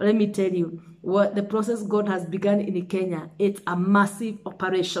that. But let me tell you, what the process God has begun in Kenya, it's a massive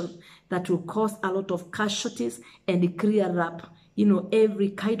operation that will cause a lot of casualties and clear up every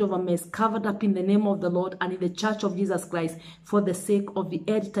kind of a mess covered up in the name of the Lord and in the church of Jesus Christ, for the sake of the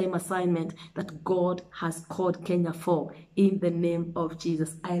end-time assignment that God has called Kenya for, in the name of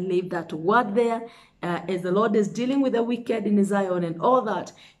Jesus. I leave that word there. As the Lord is dealing with the wicked in Zion and all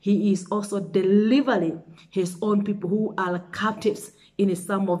that, he is also delivering his own people who are captives in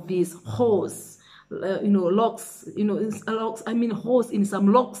some of these holes. Holes in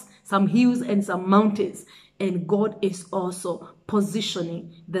some locks, some hills and some mountains. And God is also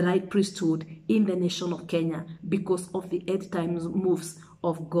positioning the right priesthood in the nation of Kenya because of the end-time moves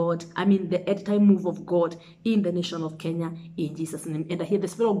of God. The end-time move of God in the nation of Kenya, in Jesus' name. And I hear the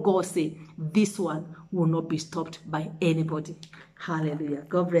Spirit of God say, this one will not be stopped by anybody. Hallelujah.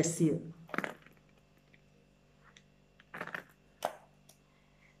 God bless you.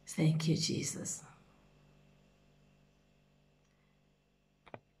 Thank you, Jesus.